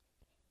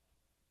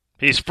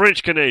 He's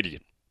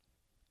French-Canadian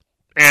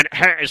and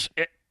has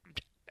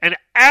an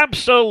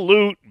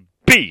absolute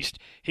beast.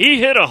 He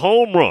hit a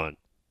home run.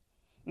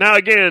 Now,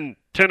 again,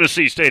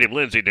 Tennessee Stadium,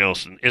 Lindsey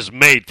Nelson, is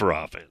made for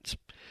offense.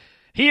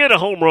 He hit a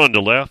home run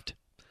to left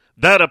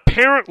that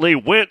apparently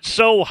went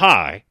so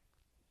high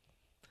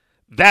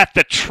that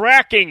the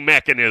tracking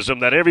mechanism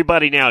that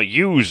everybody now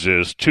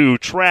uses to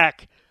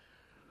track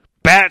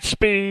bat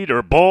speed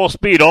or ball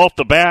speed off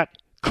the bat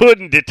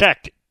couldn't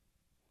detect it.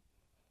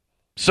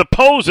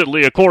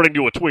 Supposedly, according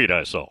to a tweet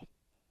I saw.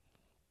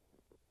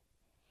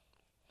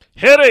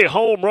 hit a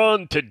home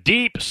run to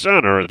deep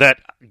center that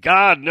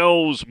God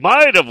knows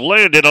might have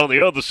landed on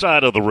the other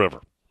side of the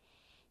river.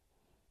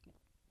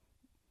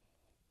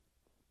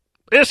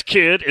 This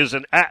kid is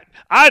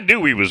I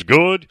knew he was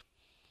good.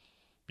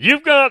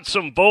 You've got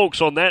some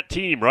folks on that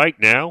team right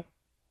now,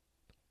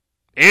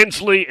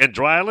 Inslee and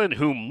Dreiland,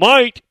 who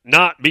might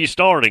not be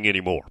starting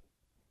anymore.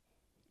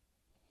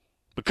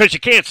 Because you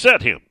can't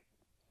set him.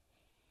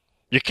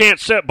 You can't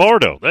set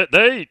Bardo.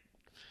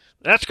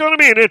 That's going to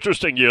be an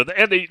interesting year.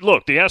 And the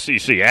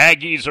SEC,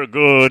 Aggies are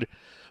good.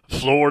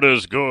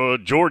 Florida's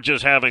good.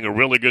 Georgia's having a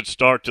really good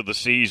start to the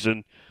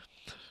season.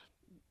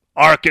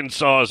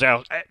 Arkansas is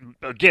out.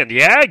 Again, the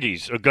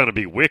Aggies are going to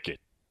be wicked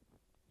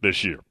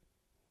this year.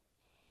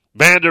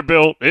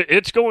 Vanderbilt,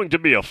 it's going to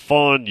be a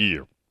fun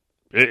year.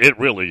 It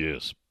really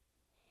is.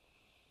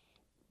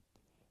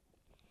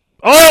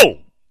 Oh!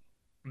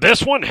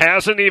 This one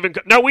hasn't even...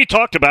 Now, we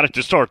talked about it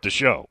to start the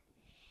show.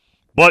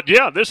 But,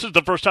 yeah, this is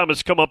the first time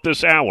it's come up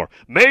this hour.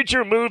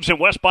 Major moves in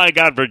West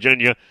Bygod,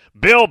 Virginia.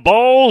 Bill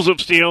Balls of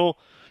Steel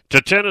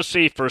to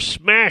Tennessee for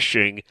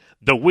smashing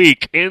the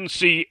weak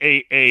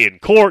NCAA in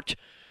court.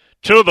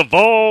 To the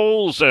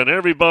Vols and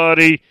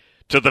everybody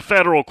to the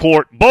federal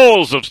court.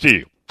 Balls of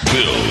Steel.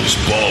 Bill's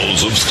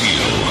Balls of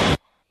Steel.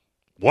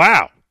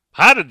 Wow.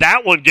 How did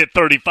that one get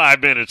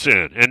 35 minutes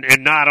in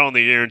and not on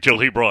the air until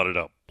he brought it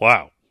up?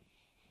 Wow.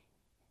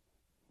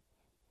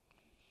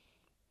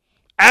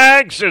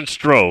 Ags and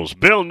Stros.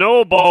 Bill,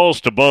 no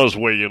balls to Buzz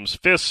Williams.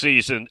 5th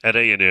season at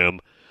A&M.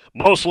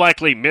 Most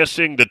likely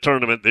missing the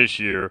tournament this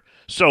year.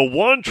 So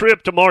 1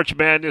 trip to March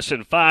Madness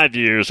in 5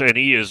 years, and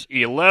he is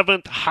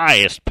 11th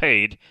highest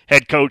paid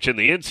head coach in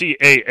the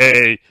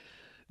NCAA.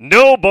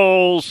 No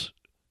balls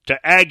to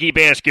Aggie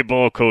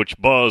basketball coach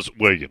Buzz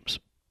Williams.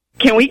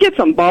 Can we get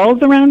some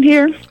balls around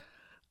here?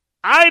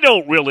 I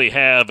don't really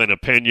have an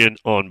opinion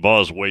on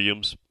Buzz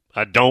Williams.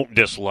 I don't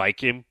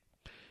dislike him.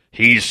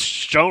 He's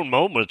shown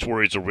moments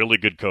where he's a really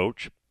good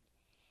coach.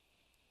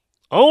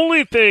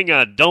 Only thing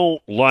I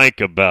don't like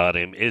about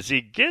him is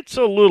he gets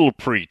a little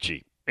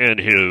preachy in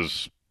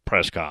his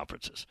press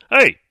conferences.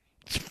 Hey,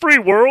 it's a free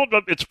world.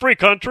 It's a free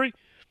country.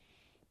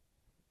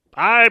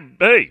 I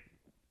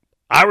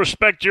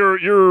respect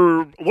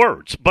your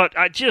words, but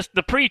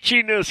the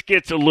preachiness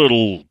gets a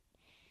little...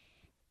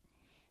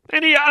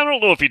 And I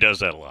don't know if he does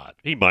that a lot.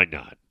 He might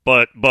not.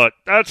 But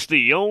that's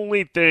the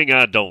only thing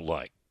I don't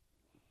like.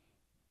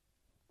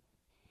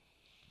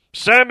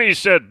 Sammy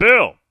said,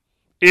 Bill,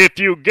 if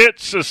you get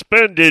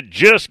suspended,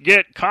 just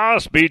get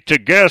Cosby to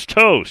guest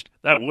host.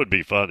 That would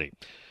be funny.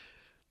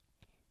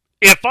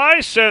 If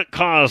I sent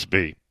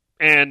Cosby,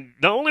 and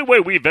the only way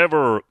we've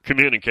ever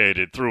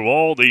communicated through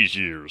all these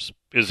years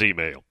is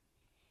email.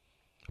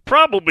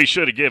 Probably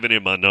should have given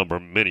him my number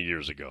many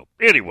years ago.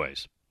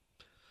 Anyways,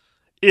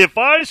 if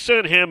I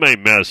sent him a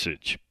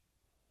message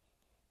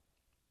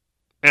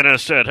and I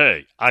said,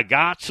 hey, I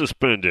got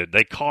suspended.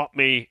 They caught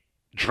me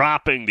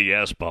dropping the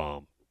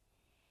S-bomb.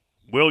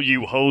 Will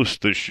you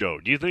host the show?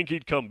 Do you think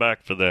he'd come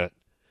back for that?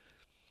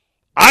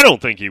 I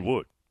don't think he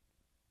would.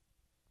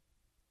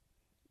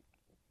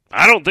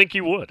 I don't think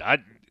he would.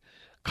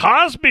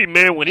 Cosby,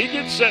 man, when he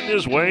gets set in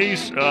his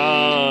ways, dude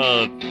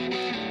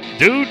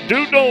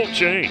don't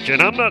change. And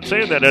I'm not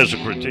saying that as a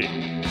critique.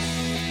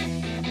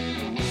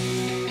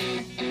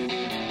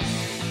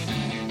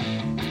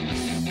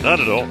 Not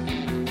at all. All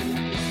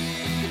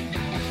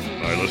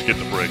right, let's get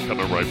the break.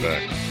 Coming right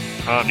back.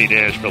 Omni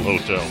Nashville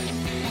Hotel.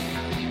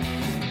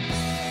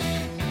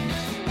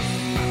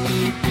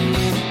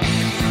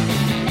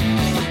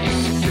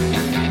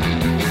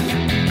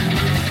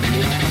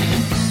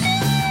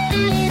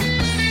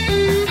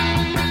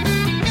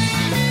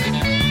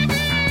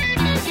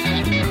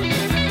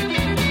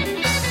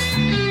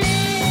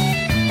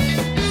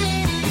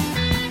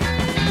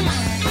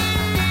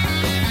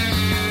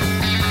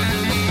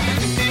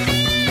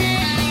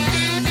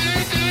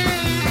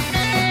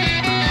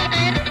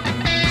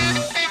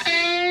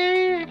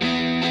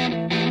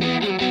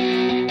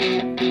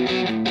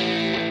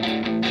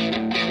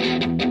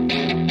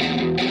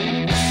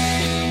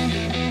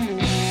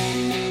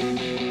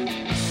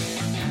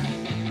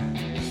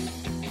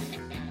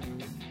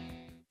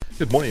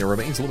 Good morning. It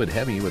remains a little bit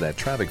heavy with that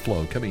traffic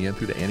flow coming in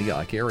through the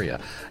Antioch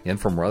area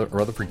and from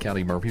Rutherford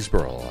County,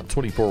 Murfreesboro on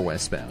 24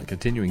 westbound,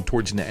 continuing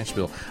towards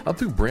Nashville up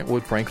through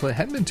Brentwood, Franklin.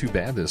 Hadn't been too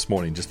bad this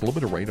morning. Just a little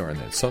bit of radar in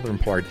that southern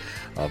part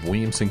of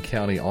Williamson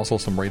County. Also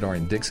some radar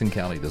in Dixon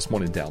County this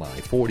morning down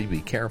I-40. Be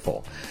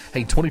careful.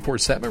 Hey,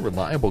 24/7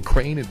 reliable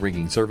crane and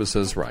rigging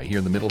services right here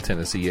in the Middle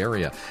Tennessee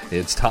area.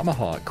 It's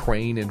Tomahawk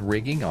Crane and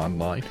Rigging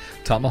online,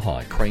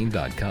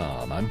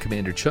 tomahawkcrane.com. I'm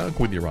Commander Chuck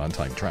with your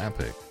on-time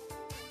traffic.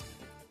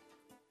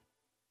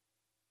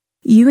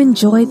 You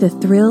enjoy the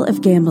thrill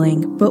of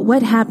gambling, but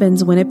what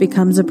happens when it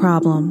becomes a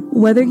problem?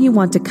 Whether you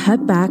want to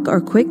cut back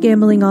or quit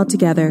gambling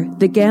altogether,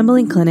 the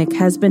Gambling Clinic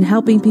has been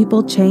helping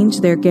people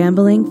change their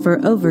gambling for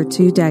over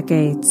 2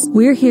 decades.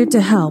 We're here to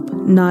help,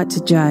 not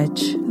to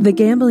judge. The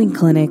Gambling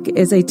Clinic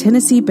is a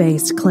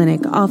Tennessee-based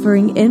clinic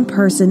offering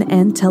in-person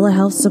and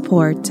telehealth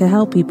support to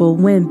help people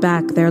win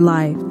back their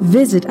life.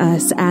 Visit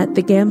us at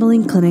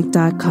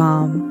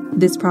thegamblingclinic.com.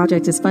 This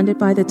project is funded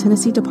by the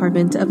Tennessee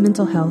Department of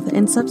Mental Health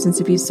and Substance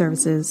Abuse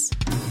Services.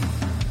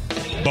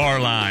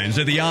 Bar Lines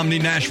at the Omni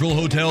Nashville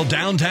Hotel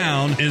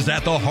downtown is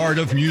at the heart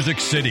of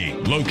Music City.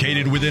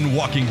 Located within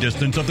walking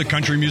distance of the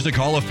Country Music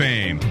Hall of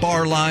Fame,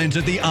 Bar Lines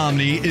at the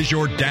Omni is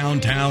your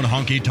downtown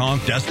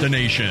honky-tonk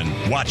destination.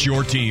 Watch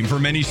your team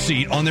from any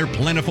seat on their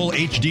plentiful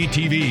HD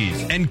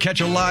TVs and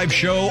catch a live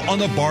show on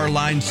the Bar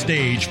Lines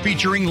stage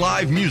featuring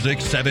live music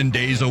 7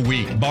 days a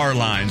week. Bar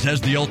Lines has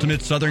the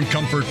ultimate Southern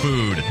comfort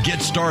food.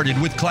 Get started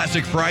with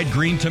classic fried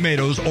green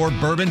tomatoes or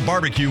bourbon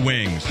barbecue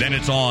wings. Then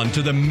it's on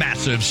to the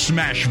massive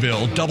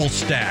Smashville double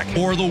stack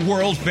or the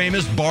world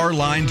famous Bar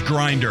Lines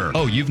grinder.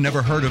 Oh, you've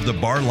never heard of the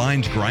Bar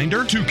Lines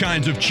grinder? 2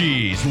 kinds of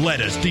cheese,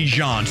 lettuce,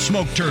 Dijon,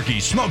 smoked turkey,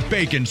 smoked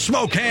bacon,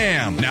 smoked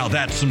ham. Now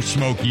that's some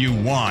smoke you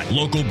want.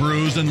 Local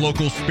brews and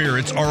local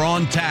spirits are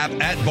on tap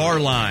at Bar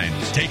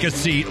Lines. Take a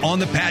seat on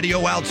the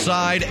patio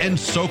outside and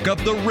soak up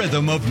the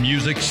rhythm of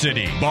Music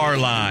City. Bar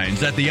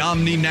Lines at the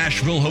Omni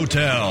Nashville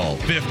Hotel,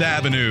 5th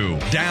Avenue,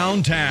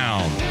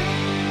 downtown.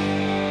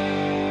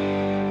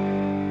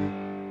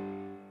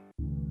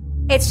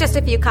 It's just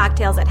a few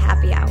cocktails at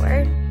happy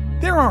hour.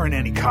 There aren't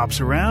any cops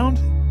around.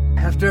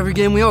 After every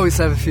game, we always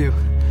have a few.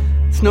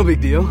 It's no big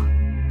deal.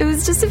 It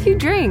was just a few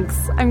drinks.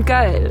 I'm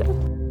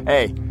good.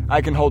 Hey, I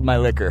can hold my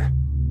liquor.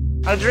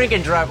 I drink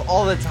and drive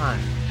all the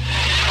time.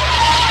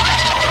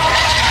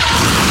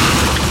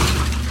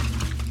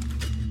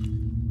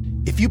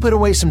 If you put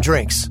away some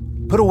drinks,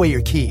 put away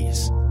your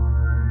keys.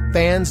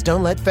 Fans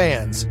don't let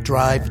fans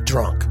drive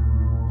drunk.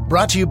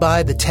 Brought to you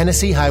by the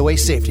Tennessee Highway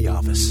Safety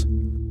Office.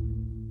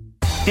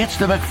 It's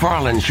the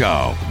McFarland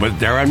Show with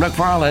Darren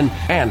McFarland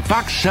and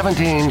Fox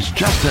 17's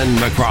Justin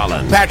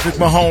McFarland. Patrick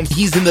Mahomes,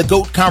 he's in the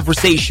GOAT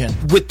conversation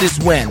with this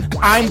win.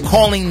 I'm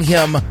calling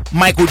him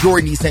Michael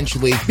Jordan,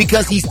 essentially,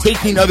 because he's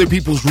taking other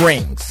people's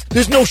rings.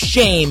 There's no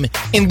shame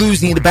in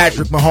losing to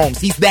Patrick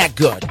Mahomes. He's that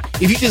good.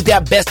 If you just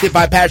got bested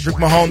by Patrick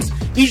Mahomes,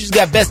 you just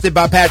got bested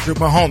by Patrick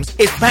Mahomes.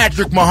 It's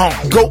Patrick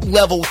Mahomes, GOAT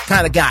level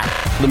kind of guy.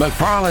 The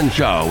McFarland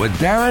Show with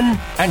Darren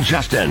and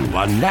Justin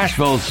on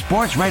Nashville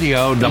Sports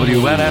Radio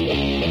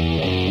WNF.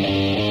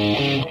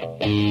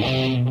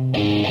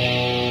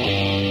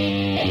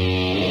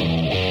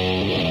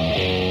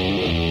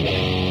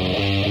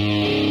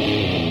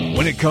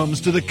 When it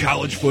comes to the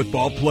college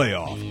football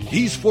playoff,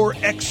 he's for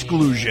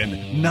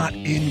exclusion, not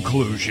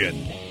inclusion.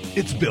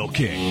 It's Bill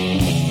King.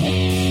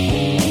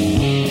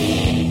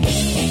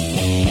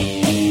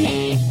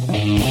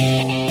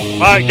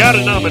 I got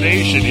a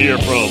nomination here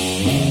from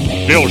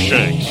Bill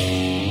Shanks,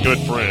 good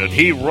friend.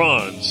 He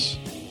runs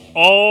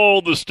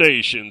all the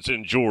stations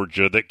in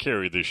Georgia that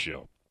carry this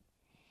show.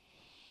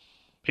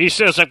 He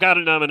says, I've got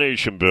a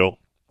nomination, Bill,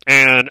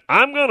 and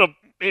I'm going to,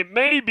 it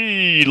may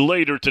be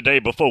later today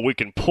before we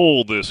can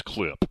pull this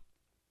clip.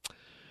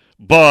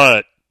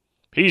 But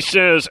he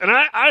says, and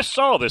I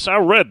saw this, I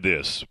read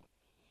this.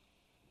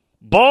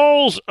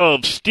 Balls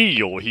of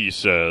steel, he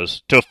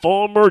says, to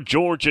former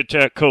Georgia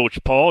Tech coach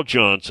Paul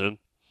Johnson,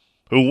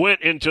 who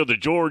went into the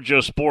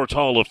Georgia Sports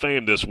Hall of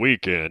Fame this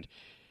weekend.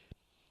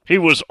 He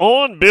was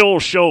on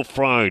Bill's show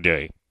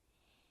Friday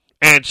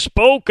and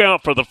spoke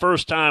out for the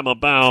first time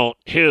about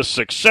his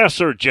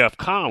successor, Jeff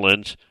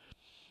Collins,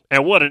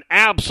 and what an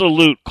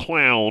absolute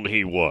clown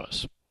he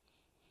was.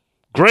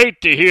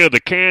 Great to hear the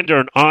candor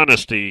and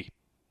honesty,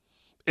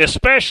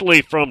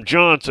 especially from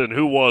Johnson,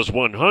 who was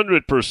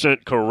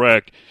 100%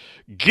 correct.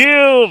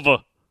 Give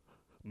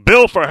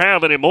Bill for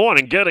having him on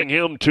and getting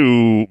him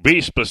to be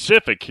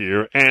specific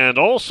here, and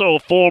also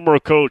former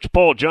coach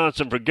Paul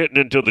Johnson for getting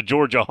into the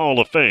Georgia Hall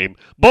of Fame.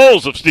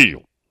 Balls of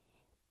steel.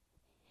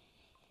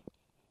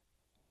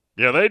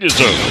 Yeah, they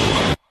deserve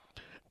it.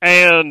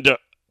 And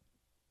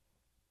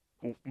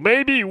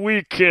maybe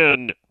we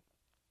can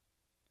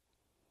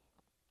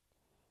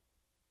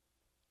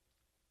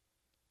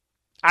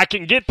I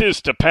can get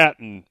this to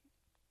Patton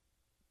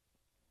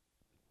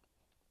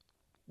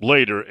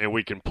later and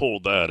we can pull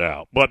that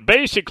out. But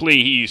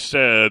basically he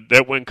said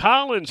that when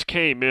Collins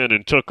came in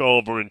and took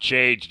over and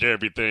changed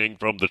everything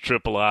from the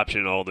triple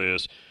option, all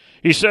this,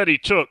 he said he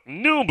took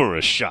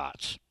numerous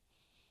shots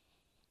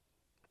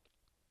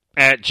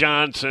at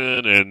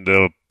Johnson and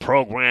the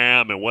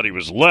program and what he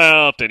was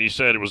left, and he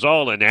said it was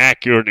all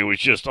inaccurate. It was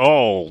just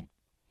all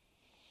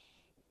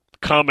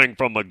coming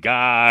from a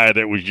guy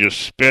that was just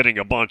spitting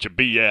a bunch of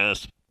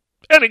BS.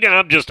 And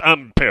again,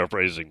 I'm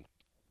paraphrasing.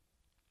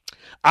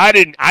 I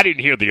didn't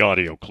hear the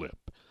audio clip,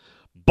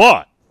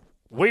 but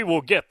we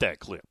will get that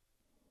clip.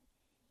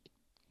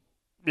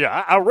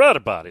 Yeah, I read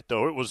about it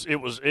though.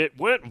 It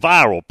went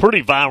viral,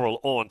 pretty viral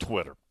on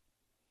Twitter.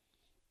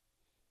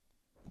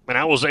 and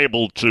I was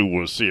able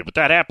to see it. But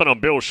that happened on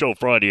Bill's show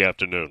Friday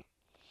afternoon.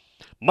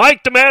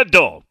 Mike the Mad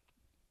Dog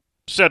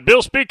said,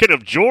 Bill, speaking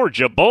of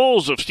Georgia,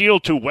 Balls of Steel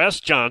to Wes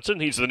Johnson.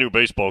 He's the new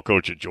baseball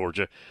coach at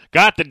Georgia.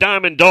 Got the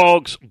Diamond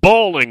Dogs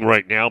balling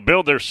right now.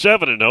 Bill, they're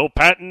 7-0.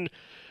 Patton,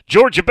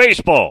 Georgia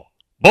baseball.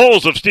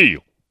 Balls of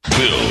Steel.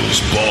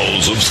 Bill's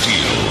Balls of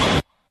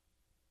Steel.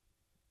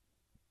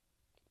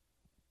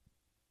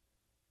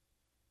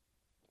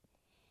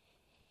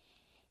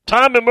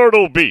 Tom in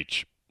Myrtle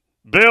Beach.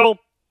 Bill,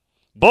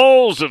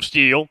 Balls of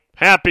Steel,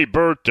 happy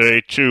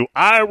birthday to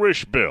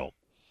Irish Bill.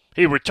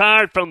 He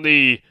retired from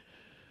the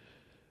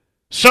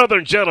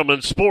Southern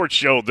Gentleman Sports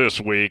Show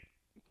this week,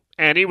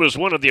 and he was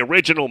one of the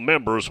original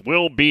members.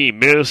 Will be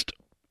missed.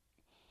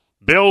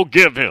 Bill,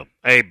 give him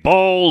a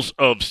Balls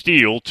of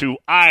Steel to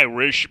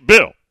Irish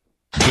Bill.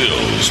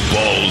 Bill's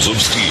Balls of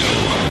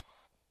Steel.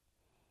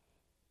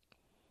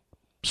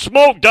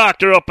 Smoke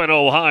Doctor up in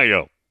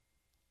Ohio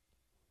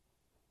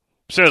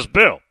says,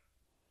 Bill,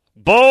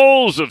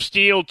 Balls of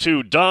Steel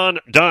to Don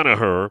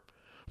Donaher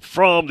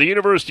from the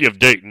University of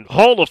Dayton,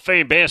 Hall of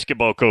Fame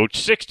basketball coach,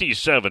 60s,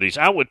 70s.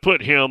 I would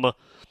put him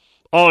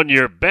on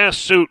your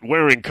best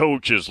suit-wearing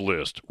coaches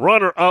list.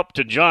 Runner-up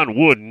to John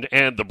Wooden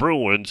and the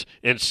Bruins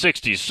in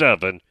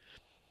 67.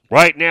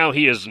 Right now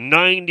he is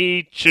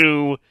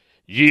 92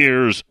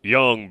 years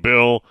young,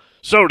 Bill.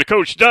 So to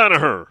Coach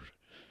Donaher,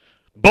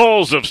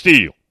 Balls of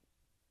Steel.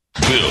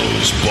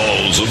 Bill's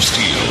Balls of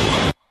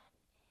Steel.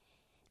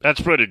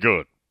 That's pretty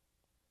good.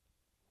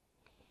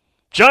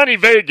 Johnny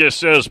Vegas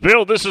says,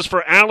 Bill, this is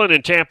for Allen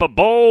in Tampa.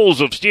 Balls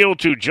of Steel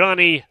to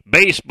Johnny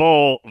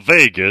Baseball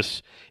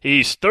Vegas.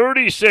 He's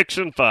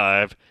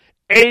 36-5,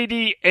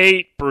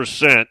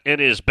 88% in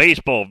his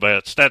baseball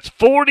bets. That's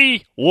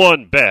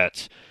 41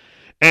 bets,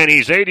 and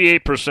he's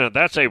 88%.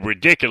 That's a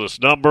ridiculous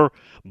number.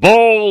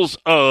 Balls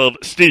of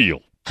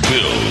Steel.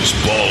 Bill's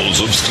Balls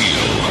of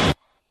Steel.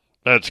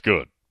 That's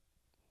good.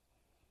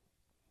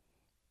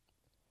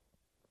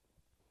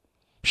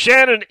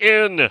 Shannon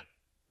in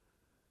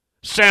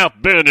South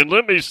Bend, and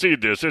let me see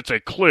this. It's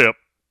a clip.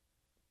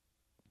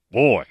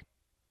 Boy.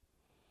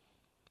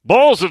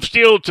 Balls of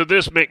Steel to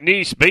this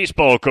McNeese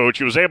baseball coach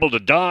who was able to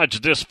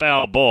dodge this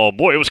foul ball.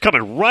 Boy, it was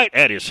coming right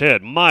at his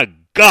head. My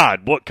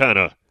God, what kind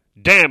of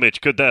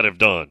damage could that have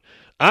done?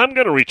 I'm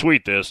going to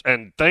retweet this,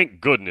 and thank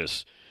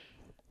goodness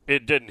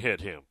it didn't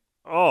hit him.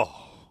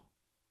 Oh.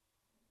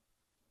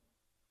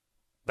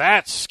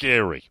 That's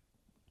scary.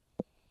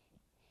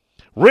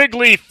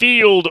 Wrigley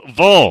Field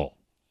Vol.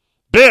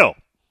 Bill,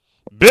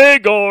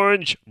 Big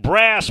Orange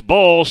brass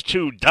balls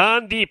to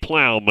Dondi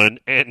Plowman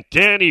and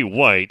Danny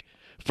White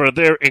for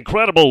their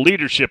incredible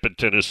leadership in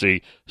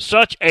Tennessee.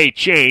 Such a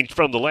change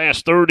from the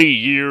last 30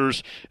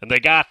 years, and they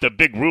got the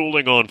big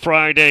ruling on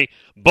Friday.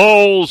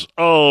 Balls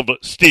of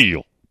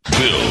Steel.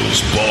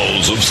 Bill's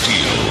Balls of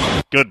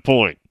Steel. Good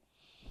point.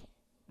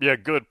 Yeah,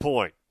 good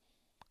point.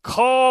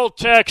 Call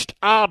text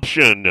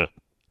option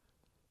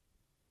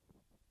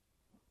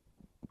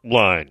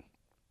line.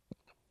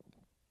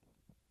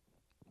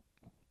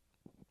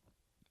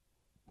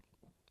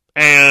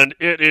 And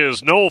it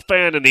is Noel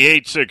Fan in the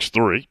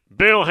 863.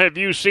 Bill, have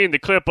you seen the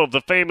clip of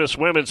the famous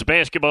women's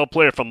basketball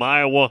player from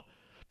Iowa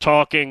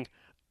talking?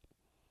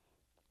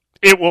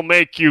 It will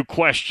make you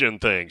question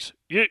things.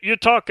 You're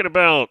talking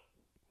about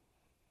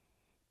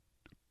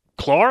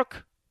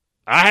Clark?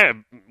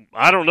 I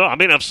don't know. I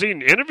mean, I've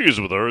seen interviews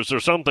with her. Is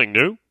there something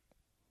new?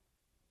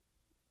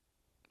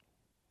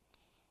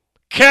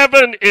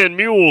 Kevin in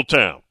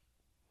Muletown.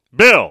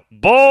 Bill,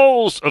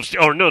 balls of...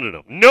 Or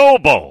no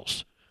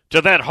balls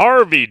to that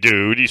Harvey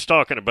dude. He's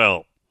talking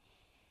about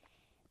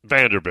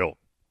Vanderbilt,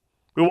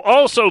 who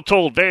also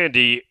told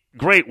Vandy,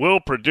 great Will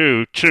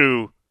Perdue,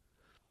 to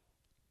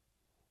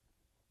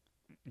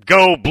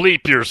go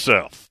bleep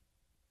yourself.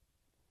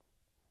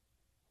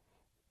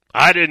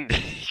 I didn't...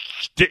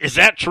 Is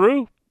that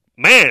true?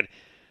 Man,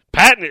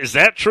 Patton, is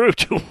that true?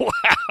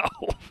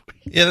 Wow.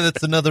 Yeah,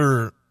 that's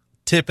another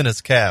tip in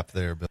his cap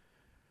there, Bill.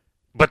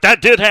 But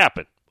that did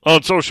happen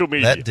on social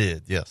media. That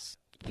did, yes.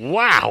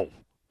 Wow.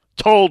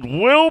 Told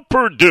Will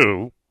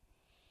Perdue,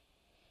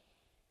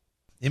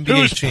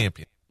 NBA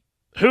champion,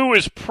 who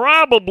is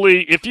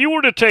probably, if you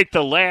were to take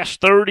the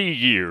last 30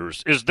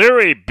 years, is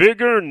there a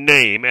bigger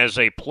name as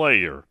a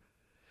player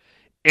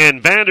in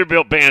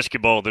Vanderbilt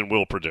basketball than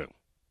Will Perdue?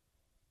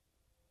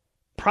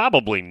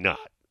 Probably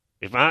not.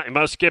 Am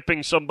I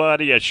skipping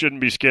somebody I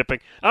shouldn't be skipping?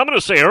 I'm going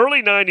to say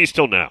early 90s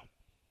till now.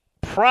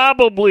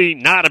 Probably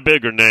not a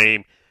bigger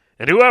name.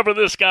 And whoever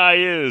this guy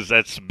is,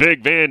 that's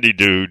big Vandy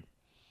dude,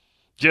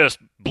 just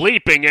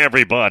bleeping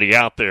everybody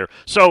out there.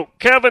 So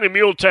Kevin in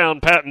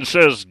Muletown, Patton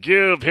says,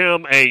 give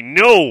him a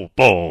no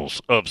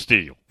balls of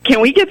steel.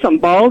 Can we get some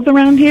balls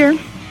around here?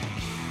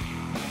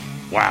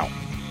 Wow.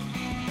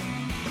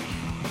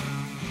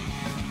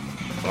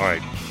 All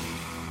right.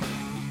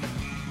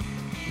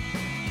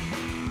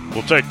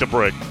 We'll take the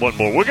break. One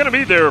more. We're going to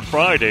be there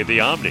Friday, the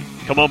Omni.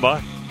 Come on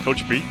by.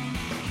 Coach Pete.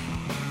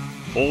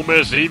 Ole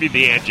Miss Evie,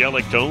 the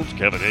Angelic Tones,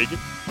 Kevin Hagan,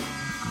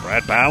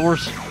 Brad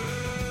Bowers.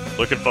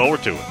 Looking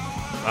forward to it.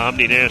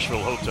 Omni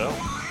Nashville Hotel.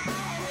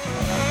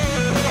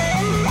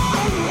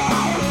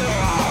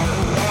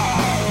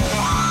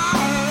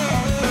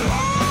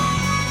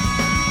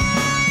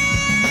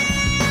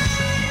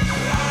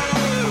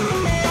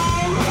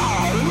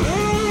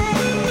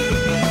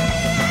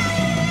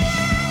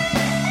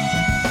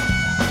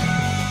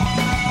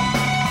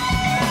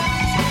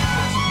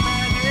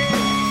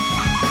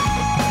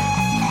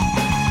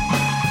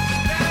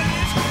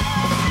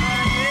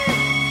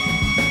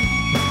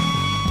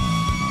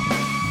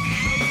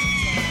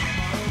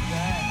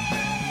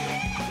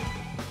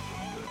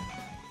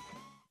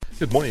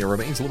 Good morning. It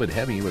remains a little bit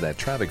heavy with that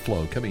traffic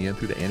flow coming in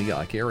through the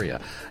Antioch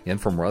area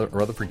and from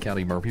Rutherford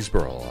County,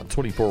 Murfreesboro on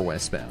 24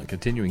 westbound,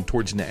 continuing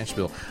towards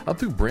Nashville up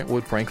through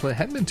Brentwood, Franklin.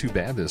 Hadn't been too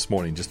bad this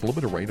morning. Just a little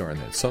bit of radar in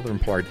that southern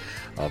part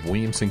of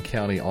Williamson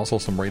County. Also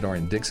some radar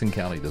in Dixon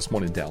County this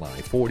morning down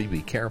I-40.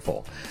 Be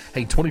careful.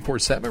 Hey,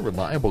 24/7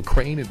 reliable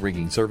crane and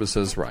rigging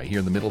services right here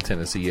in the Middle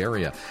Tennessee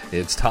area.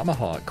 It's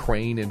Tomahawk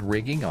Crane and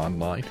Rigging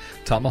online,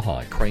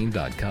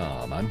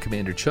 tomahawkcrane.com. I'm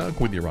Commander Chuck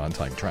with your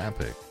on-time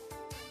traffic.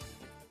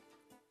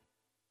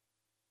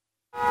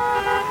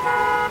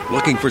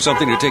 Looking for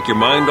something to take your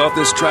mind off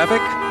this traffic?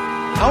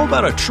 How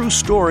about a true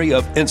story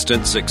of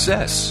instant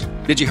success?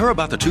 Did you hear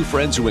about the two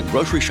friends who went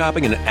grocery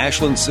shopping in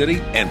Ashland City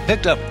and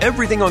picked up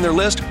everything on their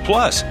list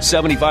plus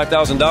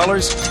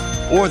 $75,000?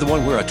 Or the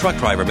one where a truck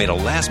driver made a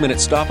last-minute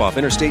stop off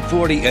Interstate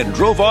 40 and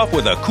drove off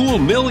with a cool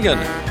 $1 million?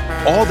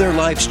 All their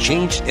lives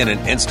changed in an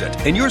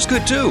instant, and yours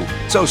could too.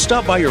 So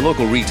stop by your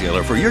local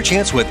retailer for your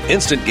chance with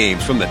instant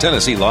games from the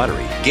Tennessee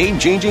Lottery.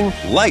 Game-changing,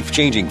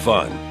 life-changing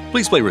fun.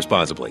 Please play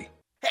responsibly.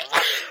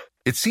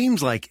 It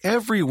seems like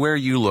everywhere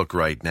you look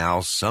right now,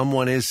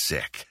 someone is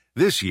sick.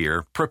 This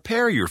year,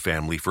 prepare your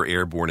family for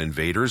airborne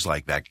invaders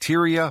like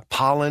bacteria,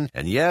 pollen,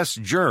 and yes,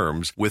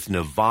 germs with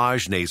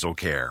Navage Nasal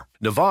Care.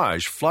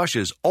 Navage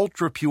flushes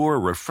ultra-pure,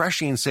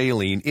 refreshing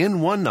saline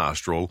in one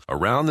nostril,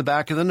 around the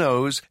back of the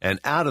nose, and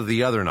out of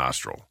the other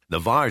nostril.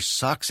 Navage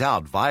sucks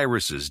out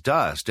viruses,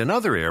 dust, and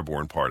other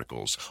airborne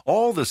particles,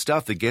 all the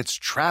stuff that gets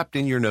trapped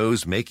in your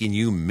nose making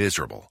you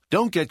miserable.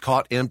 Don't get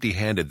caught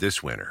empty-handed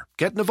this winter.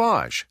 Get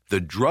Navage, the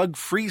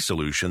drug-free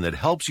solution that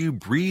helps you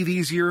breathe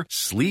easier,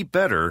 sleep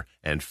better,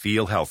 and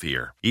feel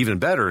healthier. Even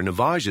better,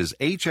 Navage is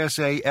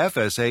HSA,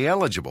 FSA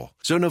eligible,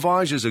 so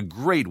Navage is a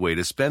great way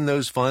to spend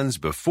those funds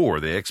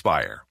before they expire.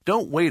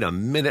 Don't wait a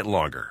minute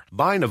longer.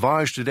 Buy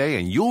Navage today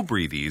and you'll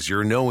breathe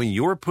easier knowing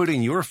you're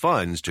putting your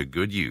funds to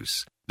good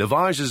use.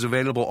 Navage is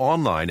available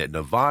online at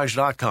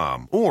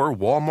Navage.com or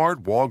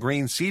Walmart,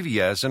 Walgreens,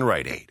 CVS, and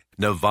Rite Aid.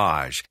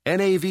 Navage,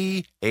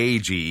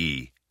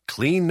 N-A-V-A-G-E.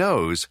 Clean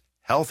nose,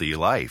 healthy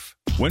life.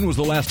 When was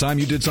the last time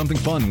you did something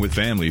fun with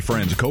family,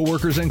 friends,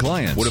 coworkers, and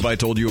clients? What if I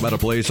told you about a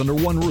place under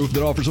one roof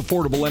that offers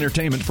affordable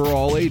entertainment for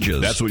all ages?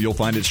 That's what you'll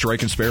find at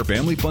Strike and Spare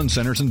Family Fun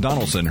Centers in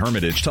Donaldson,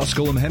 Hermitage,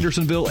 Tusculum,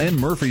 Hendersonville, and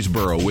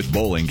Murfreesboro with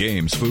bowling,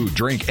 games, food,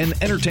 drink, and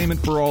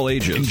entertainment for all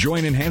ages. Enjoy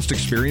an enhanced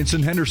experience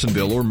in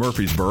Hendersonville or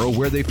Murfreesboro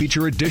where they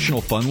feature additional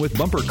fun with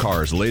bumper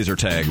cars, laser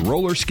tag,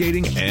 roller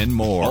skating, and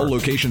more. All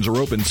locations are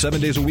open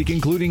 7 days a week,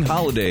 including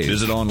holidays.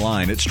 Visit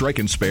online at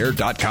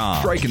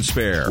strikeandspare.com. Strike and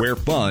Spare, where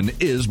fun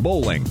is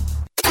bowling.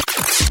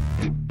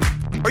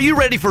 Are you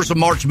ready for some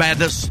March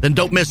Madness? Then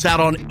don't miss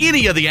out on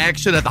any of the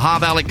action at the High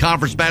Valley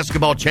Conference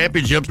Basketball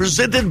Championship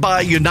presented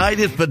by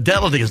United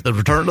Fidelity as the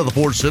return to the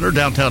Ford Center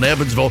downtown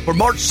Evansville for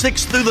March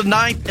 6th through the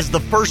 9th as the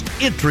first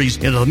entries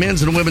into the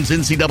men's and women's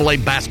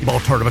NCAA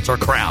basketball tournaments are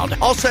crowned.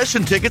 All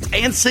session tickets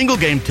and single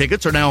game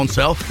tickets are now on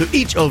sale through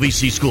each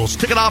OVC school's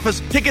ticket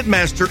office,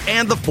 Ticketmaster,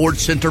 and the Ford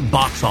Center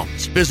box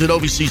office. Visit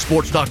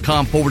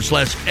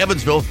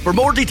OVCsports.com/Evansville for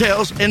more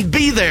details and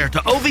be there to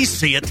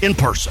OVC it in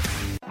person.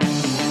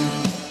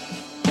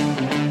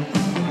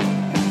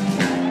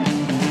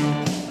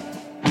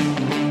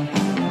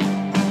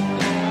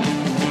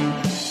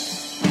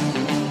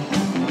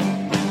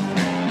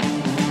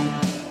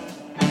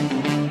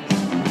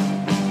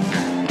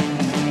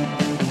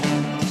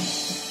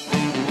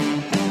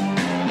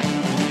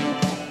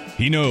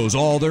 He knows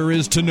all there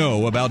is to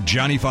know about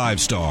Johnny Five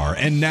Star,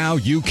 and now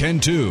you can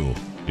too.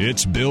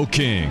 It's Bill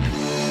King.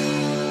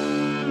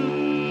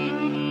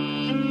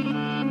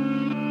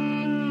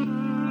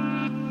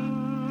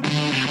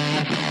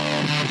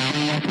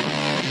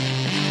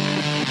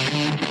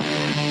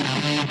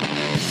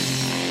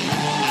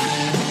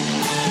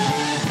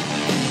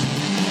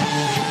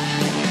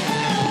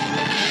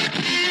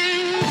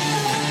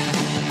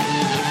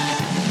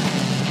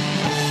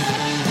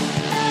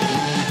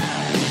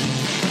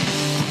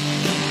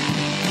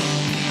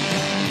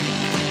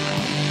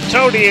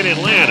 Tony in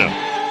Atlanta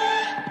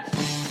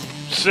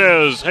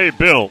says, "Hey,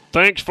 Bill,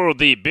 thanks for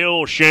the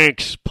Bill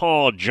Shanks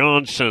Paul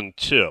Johnson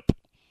tip.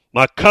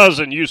 My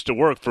cousin used to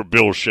work for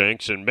Bill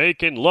Shanks in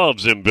Macon.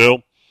 Loves him,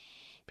 Bill.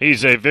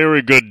 He's a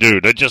very good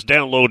dude. I just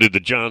downloaded the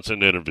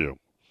Johnson interview.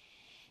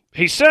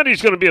 He said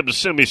he's going to be able to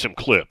send me some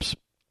clips,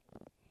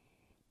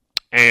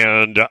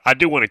 and I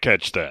do want to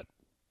catch that.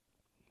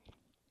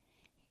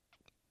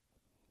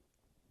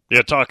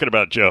 Yeah, talking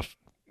about Jeff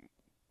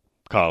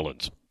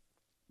Collins.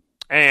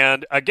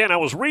 And, again, I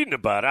was reading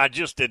about it. I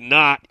just did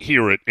not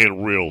hear it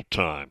in real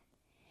time.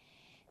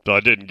 So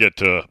I didn't get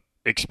to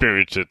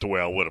experience it the way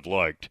I would have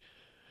liked.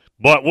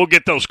 But we'll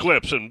get those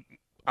clips, and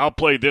I'll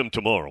play them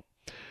tomorrow.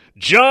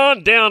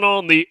 John down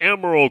on the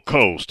Emerald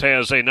Coast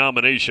has a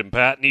nomination,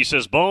 Pat, and he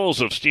says, balls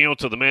of steel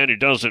to the man who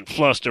doesn't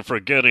fluster for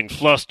getting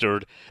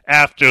flustered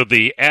after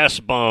the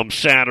S-Bomb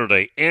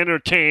Saturday.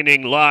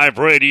 Entertaining live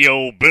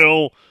radio,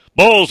 Bill.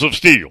 Balls of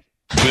steel.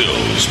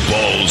 Bill's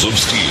Balls of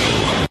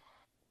Steel.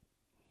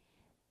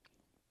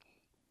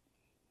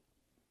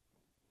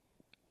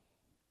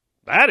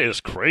 That is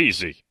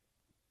crazy.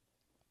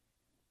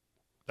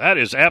 That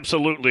is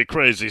absolutely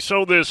crazy.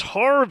 So this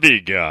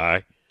Harvey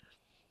guy,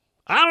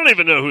 I don't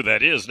even know who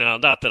that is now.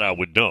 Not that I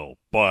would know,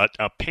 but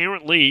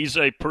apparently he's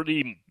a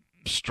pretty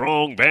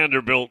strong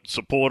Vanderbilt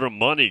supporter,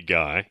 money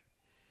guy.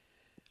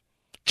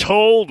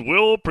 Told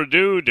Will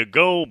Perdue to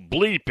go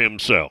bleep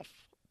himself.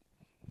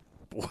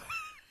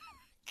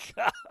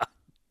 God,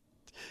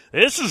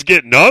 this is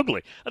getting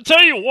ugly. I'll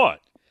tell you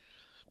what,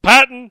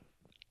 Patton,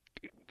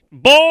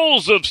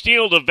 Balls of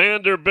Steel to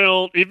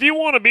Vanderbilt. If you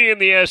want to be in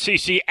the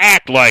SEC,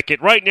 act like it.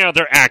 Right now,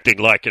 they're acting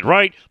like it,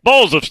 right?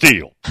 Balls of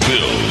Steel.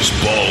 Bill's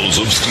Balls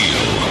of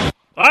Steel.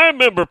 I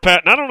remember,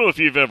 Patton, I don't know if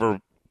you've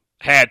ever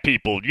had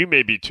people, you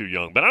may be too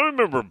young, but I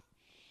remember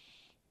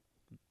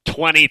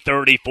 20,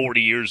 30,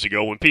 40 years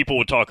ago when people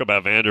would talk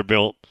about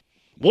Vanderbilt.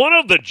 One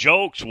of the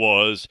jokes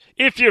was,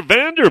 if you're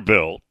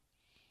Vanderbilt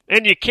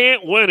and you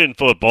can't win in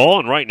football,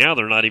 and right now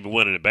they're not even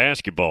winning in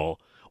basketball,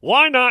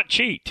 why not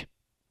cheat?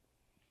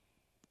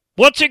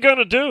 What's it going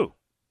to do?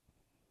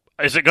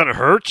 Is it going to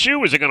hurt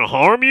you? Is it going to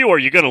harm you? Are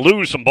you going to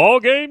lose some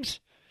ball games?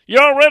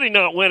 You're already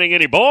not winning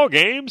any ball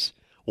games.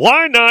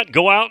 Why not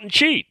go out and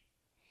cheat?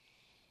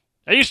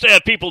 I used to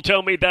have people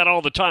tell me that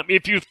all the time.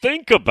 If you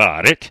think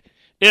about it,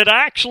 it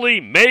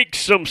actually makes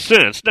some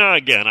sense. Now,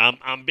 again,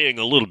 I'm being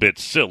a little bit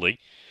silly.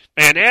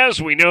 And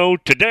as we know,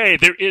 today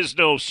there is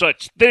no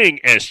such thing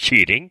as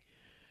cheating.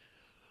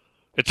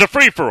 It's a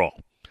free-for-all.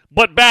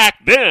 But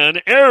back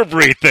then,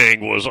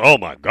 everything was, oh,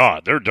 my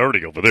God, they're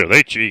dirty over there.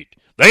 They cheat.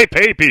 They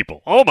pay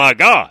people. Oh, my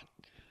God.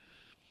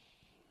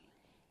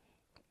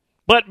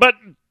 But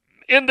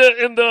in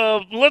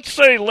the let's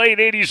say, late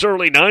 80s,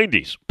 early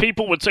 90s,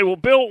 people would say, well,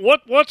 Bill,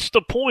 what's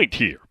the point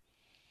here?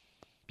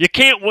 You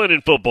can't win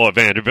in football at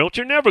Vanderbilt.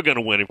 You're never going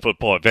to win in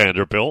football at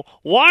Vanderbilt.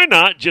 Why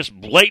not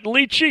just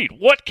blatantly cheat?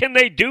 What can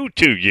they do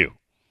to you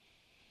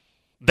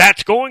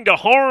that's going to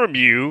harm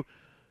you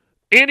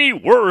any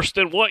worse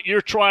than what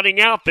you're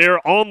trotting out there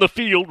on the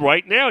field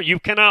right now? You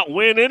cannot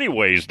win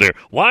anyways there.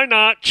 Why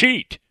not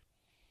cheat?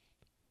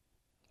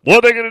 What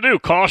are they going to do?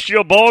 Cost you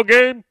a ball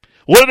game?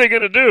 What are they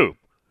going to do?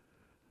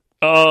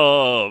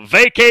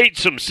 Vacate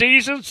some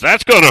seasons?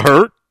 That's going to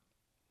hurt.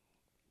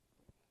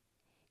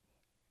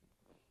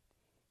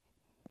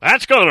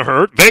 That's going to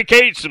hurt.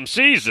 Vacate some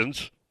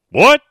seasons.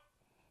 What?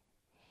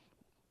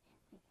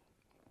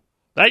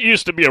 That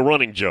used to be a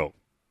running joke.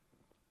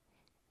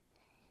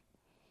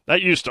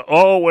 That used to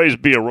always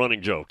be a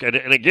running joke.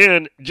 And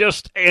again,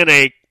 just in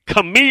a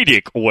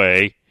comedic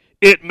way,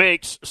 it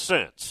makes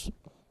sense.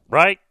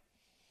 Right?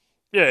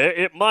 Yeah,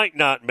 it might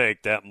not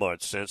make that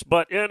much sense,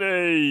 but in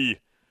a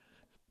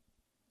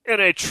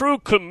true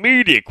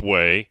comedic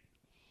way,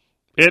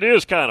 it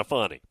is kind of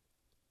funny.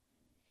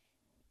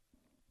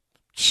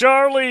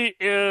 Charlie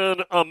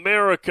in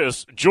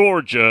Americus,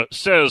 Georgia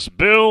says,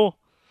 Bill,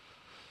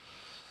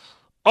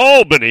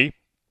 Albany,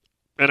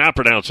 and I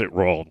pronounce it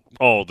wrong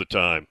all the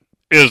time,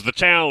 is the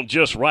town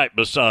just right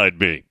beside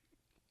me.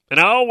 And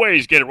I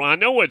always get it wrong. I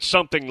know it's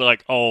something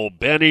like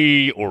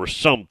Albany or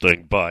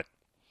something, but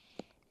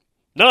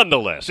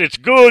nonetheless, it's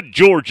good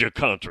Georgia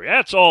country.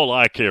 That's all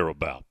I care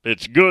about.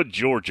 It's good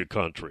Georgia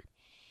country.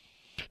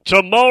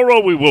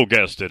 Tomorrow we will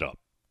guest it up.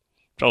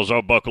 Charles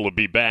Arbuckle will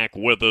be back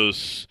with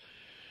us.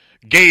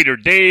 Gator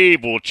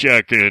Dave will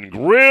check in.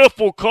 Griff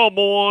will come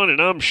on,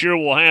 and I'm sure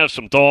we'll have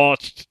some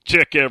thoughts to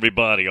tick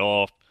everybody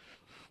off.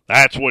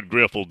 That's what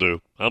Griff will do.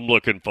 I'm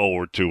looking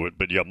forward to it.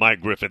 But, yeah, Mike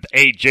Griffith,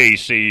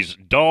 AJC's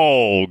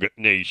Dog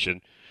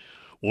Nation,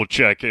 will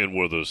check in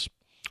with us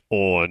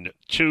on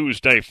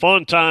Tuesday.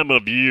 Fun time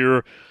of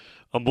year.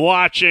 I'm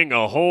watching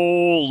a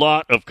whole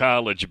lot of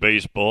college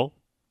baseball.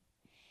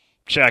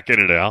 Checking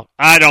it out.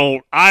 I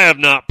have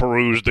not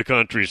perused the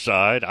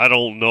countryside. I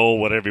don't know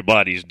what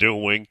everybody's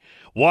doing.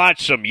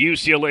 Watched some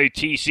UCLA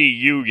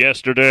TCU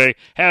yesterday.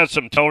 Had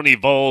some Tony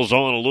Vols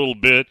on a little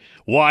bit.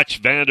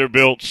 Watched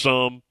Vanderbilt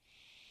some.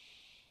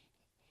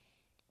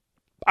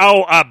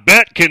 Oh, I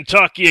bet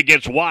Kentucky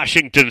against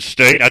Washington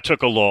State. I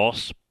took a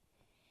loss.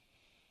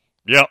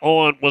 Yeah,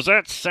 was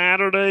that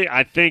Saturday?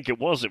 I think it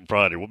wasn't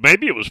Friday. Well,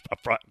 maybe it was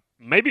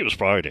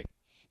Friday.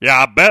 Yeah,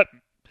 I bet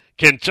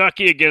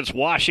Kentucky against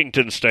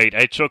Washington State.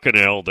 I took an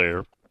L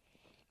there.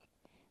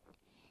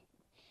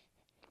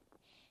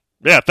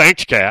 Yeah,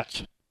 thanks,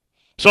 Cats.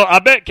 So I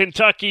bet against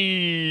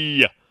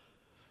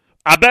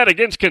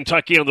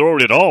Kentucky on the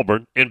road at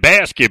Auburn in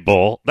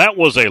basketball. That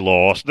was a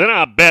loss. Then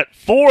I bet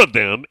for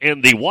them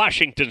in the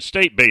Washington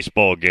State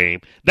baseball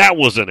game. That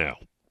was an L.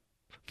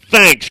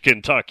 Thanks,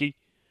 Kentucky.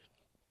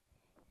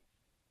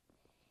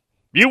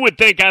 You would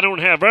think I don't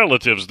have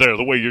relatives there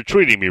the way you're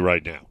treating me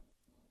right now.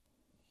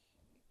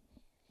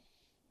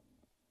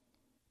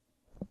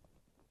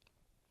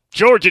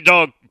 Georgia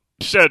Dog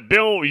said,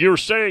 Bill, you're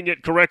saying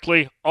it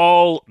correctly,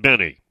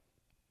 Albany.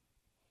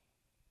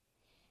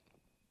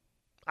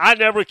 I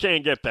never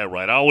can get that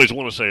right. I always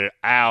want to say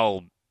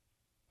Albany,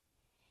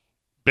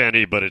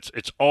 but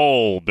it's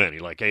Albany,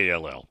 like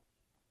A-L-L.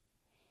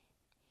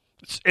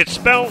 It's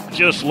spelled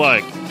just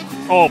like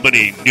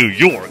Albany, New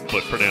York,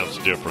 but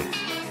pronounced different.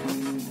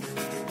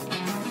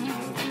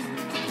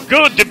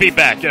 Good to be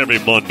back every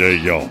Monday,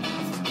 y'all.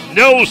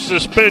 No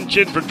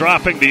suspension for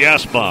dropping the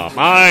S-bomb.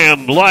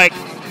 I'm like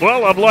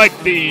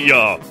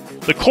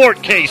the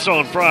court case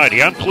on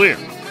Friday. I'm clear,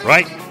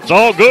 right? It's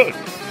all good.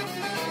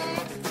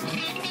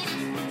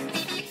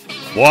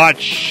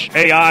 Watch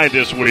AI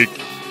this week,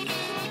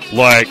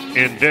 like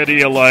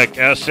NVIDIA, like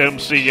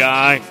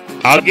SMCI.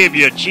 I'll give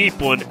you a cheap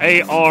one,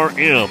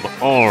 ARM.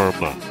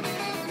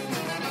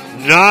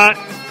 Not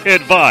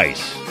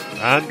advice.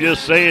 I'm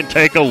just saying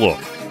take a look.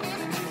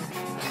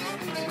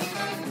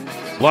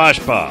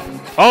 Flashpop.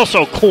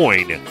 Also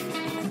Coin.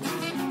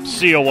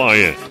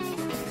 COIN.